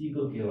 c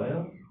को के भयो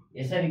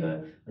यसरी गयो।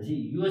 पछि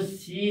यो c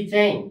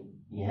चाहिँ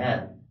यहाँ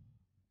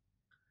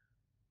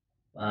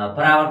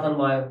परावर्तन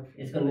भयो।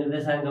 यसको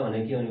निर्देशाङ्क भने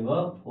के हुने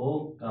भयो 4,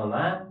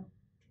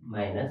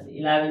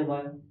 -11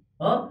 भयो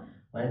हो।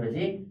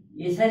 भनेपछि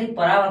यसरी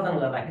परावर्तन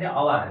गर्दाखेरि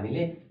अब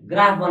हामीले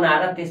ग्राफ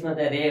बनाएर त्यसमा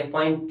चाहिँ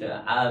पोइन्ट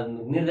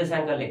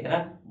निर्देशाङ्क लेखेर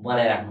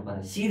बनाइराख्नु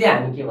पर्छ। सिधै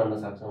हामी के भन्न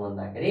सक्छौँ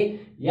भन्दाखेरि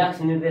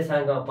x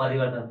निर्देशाङ्कमा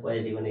परिवर्तन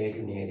पोजिटिभ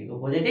नेगेटिभ, नेगेटिभको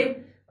पोजिटिभ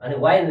अनि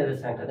y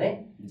निर्देशाङ्क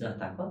चाहिँ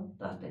जस्ताको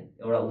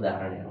तस्तै। एउटा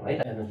उदाहरण हेरौँ है त।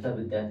 हेर्नुहोस् त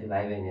विद्यार्थी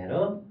भाइ बहिनीहरू,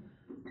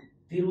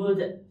 त्रिभुज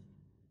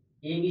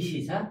एबिसी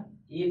छ।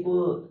 ए को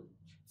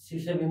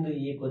शीर्षबिन्दु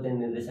ए को चाहिँ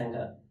निर्देशाङ्क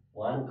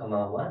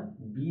 1,1,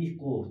 बी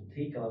को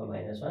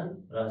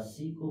 3,-1 र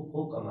सी को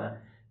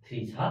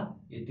 4,3 छ।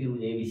 यो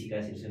त्रिभुज एबिसी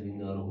का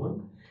शीर्षबिन्दुहरू हुन्।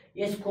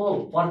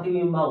 यसको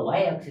प्रतिबिम्ब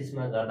y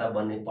एक्सिसमा गर्दा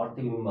बन्ने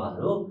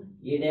प्रतिबिम्बहरू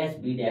a',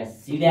 b',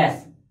 c'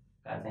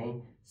 का चाहिँ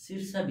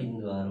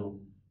शीर्षबिन्दुहरू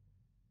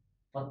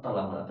पत्ता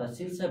लगाउन अथवा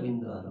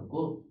शीर्षबिन्दुहरूको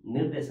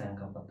निर्देशाङ्क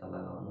पत्ता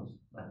लगाउनुहोस्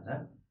भनेर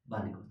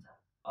भनेको छ।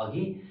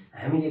 अघि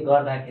हामीले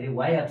गर्दाखेरि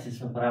y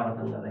एक्सिसमा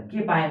परिवर्तन गर्दा के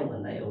पायौँ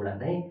भन्दा एउटा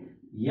चाहिँ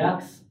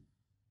x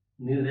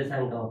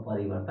निर्देशाङ्कमा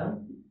परिवर्तन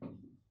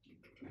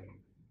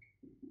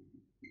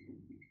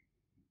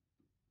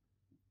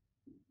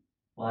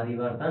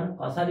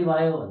कसरी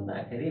भयो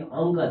भन्दाखेरि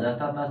अङ्क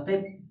जस्तातस्तै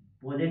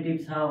पोजिटिभ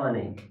छ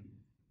भने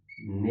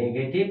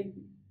नेगेटिभ,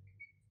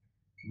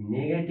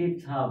 नेगेटिभ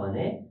छ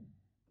भने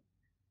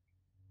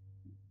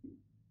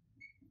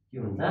के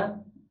हुन्छ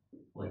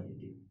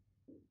पोजिटिभ।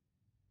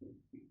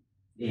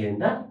 ए हो नि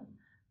त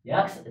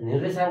x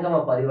निर्देशाङ्कमा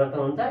परिवर्तन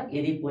हुन्छ।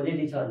 यदि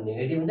पोजिटिभ छ भने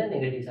नेगेटिभ हुन्छ,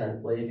 नेगेटिभ छ भने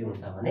पोजिटिभ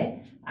हुन्छ। भने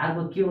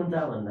अर्को के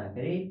हुन्छ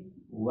भन्दाखेरि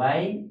y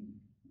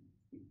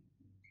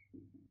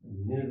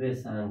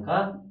निर्देशाङ्क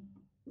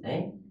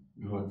चाहिँ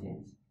नो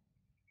चेन्ज।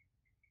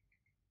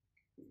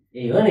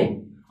 यही हो नि।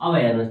 अब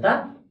हेर्नुहोस् त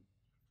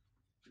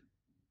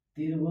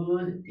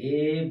त्रिभुज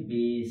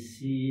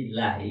एबिसी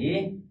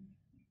लाई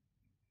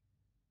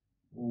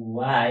y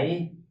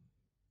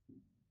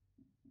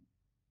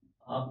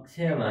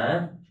अक्षमा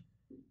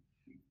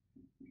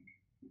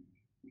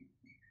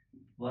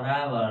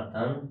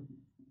परावर्तन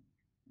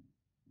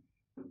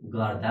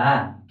गर्दा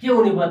के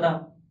हुने भयो त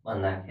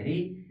भन्दाखेरि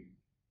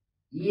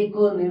ए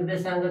को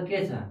निर्देशाङ्क के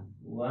छ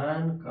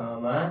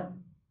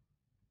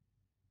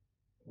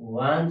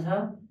 1,1 छ,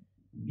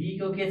 बी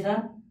को के छ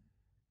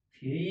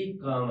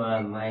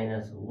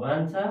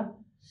 3,-1 छ,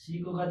 सी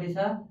को कति छ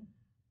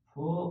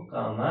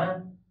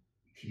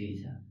 4,3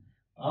 छ।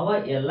 अब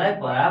यसलाई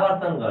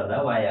परावर्तन गर्दा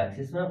y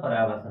एक्सिसमा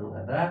परावर्तन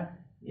गर्दा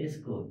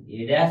यसको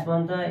a'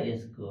 भन्छ,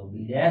 यसको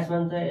b'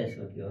 भन्छ,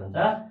 यसको के भन्छ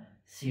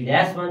c'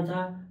 भन्छ।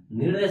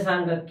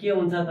 निर्देशाङ्क के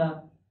हुन्छ त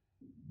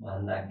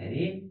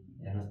भन्दाखेरि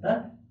हेर्नुहोस् त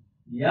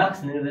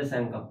x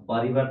निर्देशाङ्क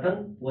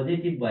परिवर्तन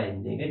पोजिटिभ भए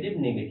नेगेटिभ,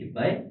 नेगेटिभ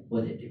भए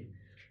पोजिटिभ।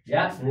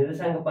 x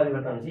निर्देशाङ्क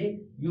परिवर्तन चाहिँ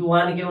यो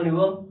 1 के हुने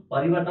भयो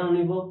परिवर्तन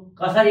हुने भयो।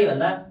 कसरी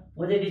भन्दा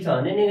पोजिटिभ छ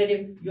भने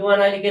नेगेटिभ, यो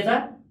 1 अहिले के छ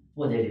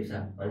पोजिटिभ छ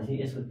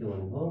भनेपछि यसको के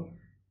हुने भयो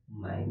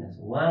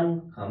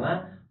 -1,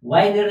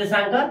 y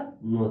निर्देशाङ्क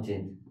नो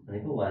चेन्ज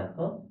भनेको 1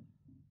 को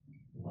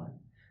 1।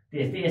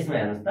 त्यस्तै यसमा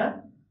हेर्नुहोस् त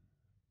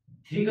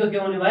 3 को के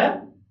हुने भयो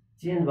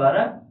चेन्ज भएर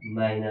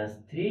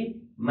 -3,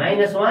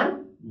 -1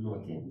 नो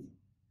चेन्ज।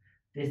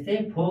 त्यस्तै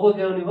 4 को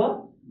के हुने भयो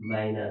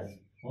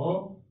 -4,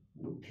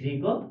 3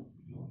 को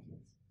नो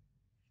चेन्ज।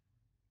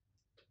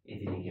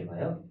 यति नै के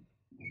भयो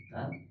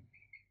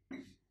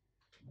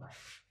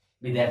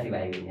विद्यार्थी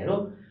भाइ बहिनीहरू।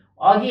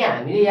 अघि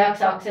हामीले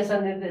x अक्षमा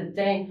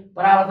चाहिँ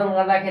परावर्तन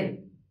गर्दाखेरि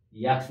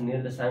x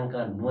निर्देशाङ्क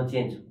नो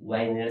चेन्ज,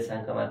 y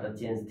निर्देशाङ्कमा त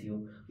चेन्ज थियो।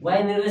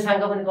 y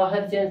निर्देशाङ्क पनि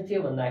कसरी चेन्ज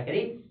थियो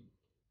भन्दाखेरि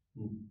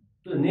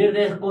त्यो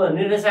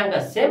निर्देशाङ्क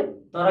सेम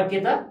तर के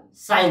त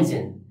साइन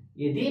चेन्ज।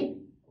 यदि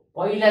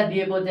पहिला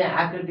दिएको चाहिँ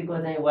आकृतिको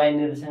चाहिँ y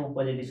निर्देशाङ्क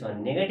पोजिटिभ छ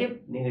भने नेगेटिभ,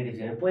 नेगेटिभ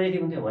छ भने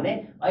पोजिटिभ हुन्थ्यो भने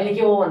अहिले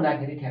के हो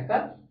भन्दाखेरि ठ्याक्क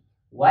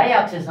y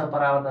अक्षसँग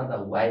परावर्तन त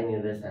y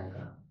निर्देशाङ्क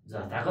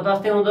जस्ताको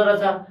तस्तै हुँदो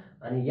रहेछ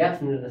अनि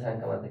x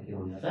निर्देशाङ्कमा त के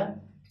हुँदो रहेछ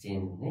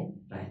चेन्ज हुने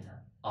रहेछ।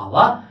 अब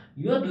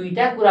यो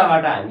दुईटा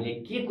कुराबाट हामीले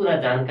के कुरा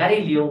जानकारी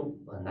लियौं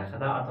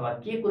भन्दाखेरि अथवा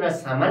के कुरा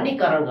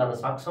सामान्यीकरण गर्न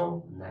सक्छौं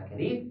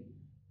भन्दाखेरि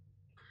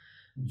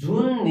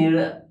जुन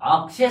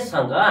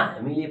अक्षसँग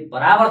हामीले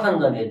परावर्तन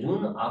गर्ने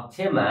जुन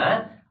अक्षमा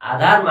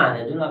आधार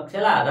माने जुन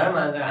अक्षलाई आधार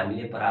मानेर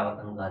हामीले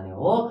परावर्तन गर्ने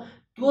हो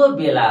त्यो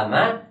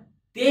बेलामा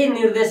त्यही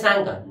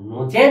निर्देशाङ्क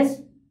नो चेन्ज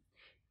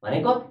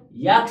भनेको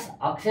x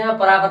अक्षमा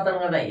परावर्तन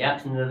गर्दा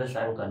x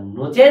निर्देशाङ्क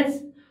नो चेन्ज,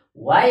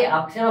 y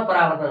अक्षमा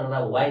परावर्तन गर्दा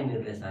y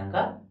निर्देशाङ्क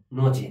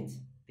नो चेन्ज।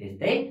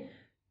 त्यस्तै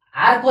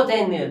अर्को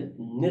चाहिँ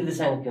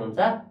निर्देशाङ्क के हुन्छ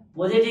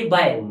positive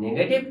by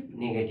negative,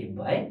 negative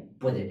by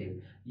positive.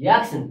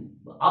 x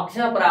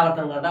अक्षमा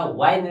परावर्तन गर्दा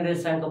y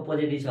निर्देशाङ्क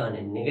पोजिटिभ छ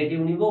भने नेगेटिभ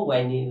हुने भयो,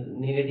 y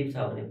नेगेटिभ छ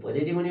भने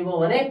पोजिटिभ हुने भयो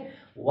भने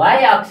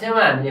y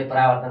अक्षमा हामीले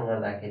परावर्तन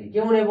गर्दाखेरि के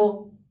हुने भयो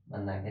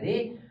भन्दाखेरि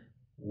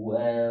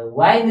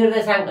y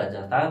निर्देशाङ्क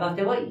जस्ताको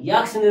तस्तै भयो,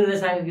 x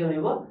निर्देशाङ्क के हुने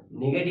भयो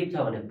नेगेटिभ छ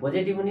भने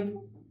पोजिटिभ हुने भयो,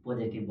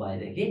 पोजिटिभ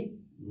भएदेखि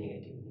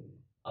नेगेटिभ हुने भयो।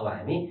 अब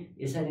हामी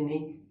यसरी नै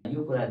यो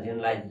कुरा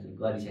जेनरलाइज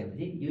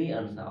गरिसकेपछि यही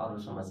अनुसार अरू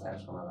समस्याहरू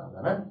समाधान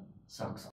गर्न सक्छौँ।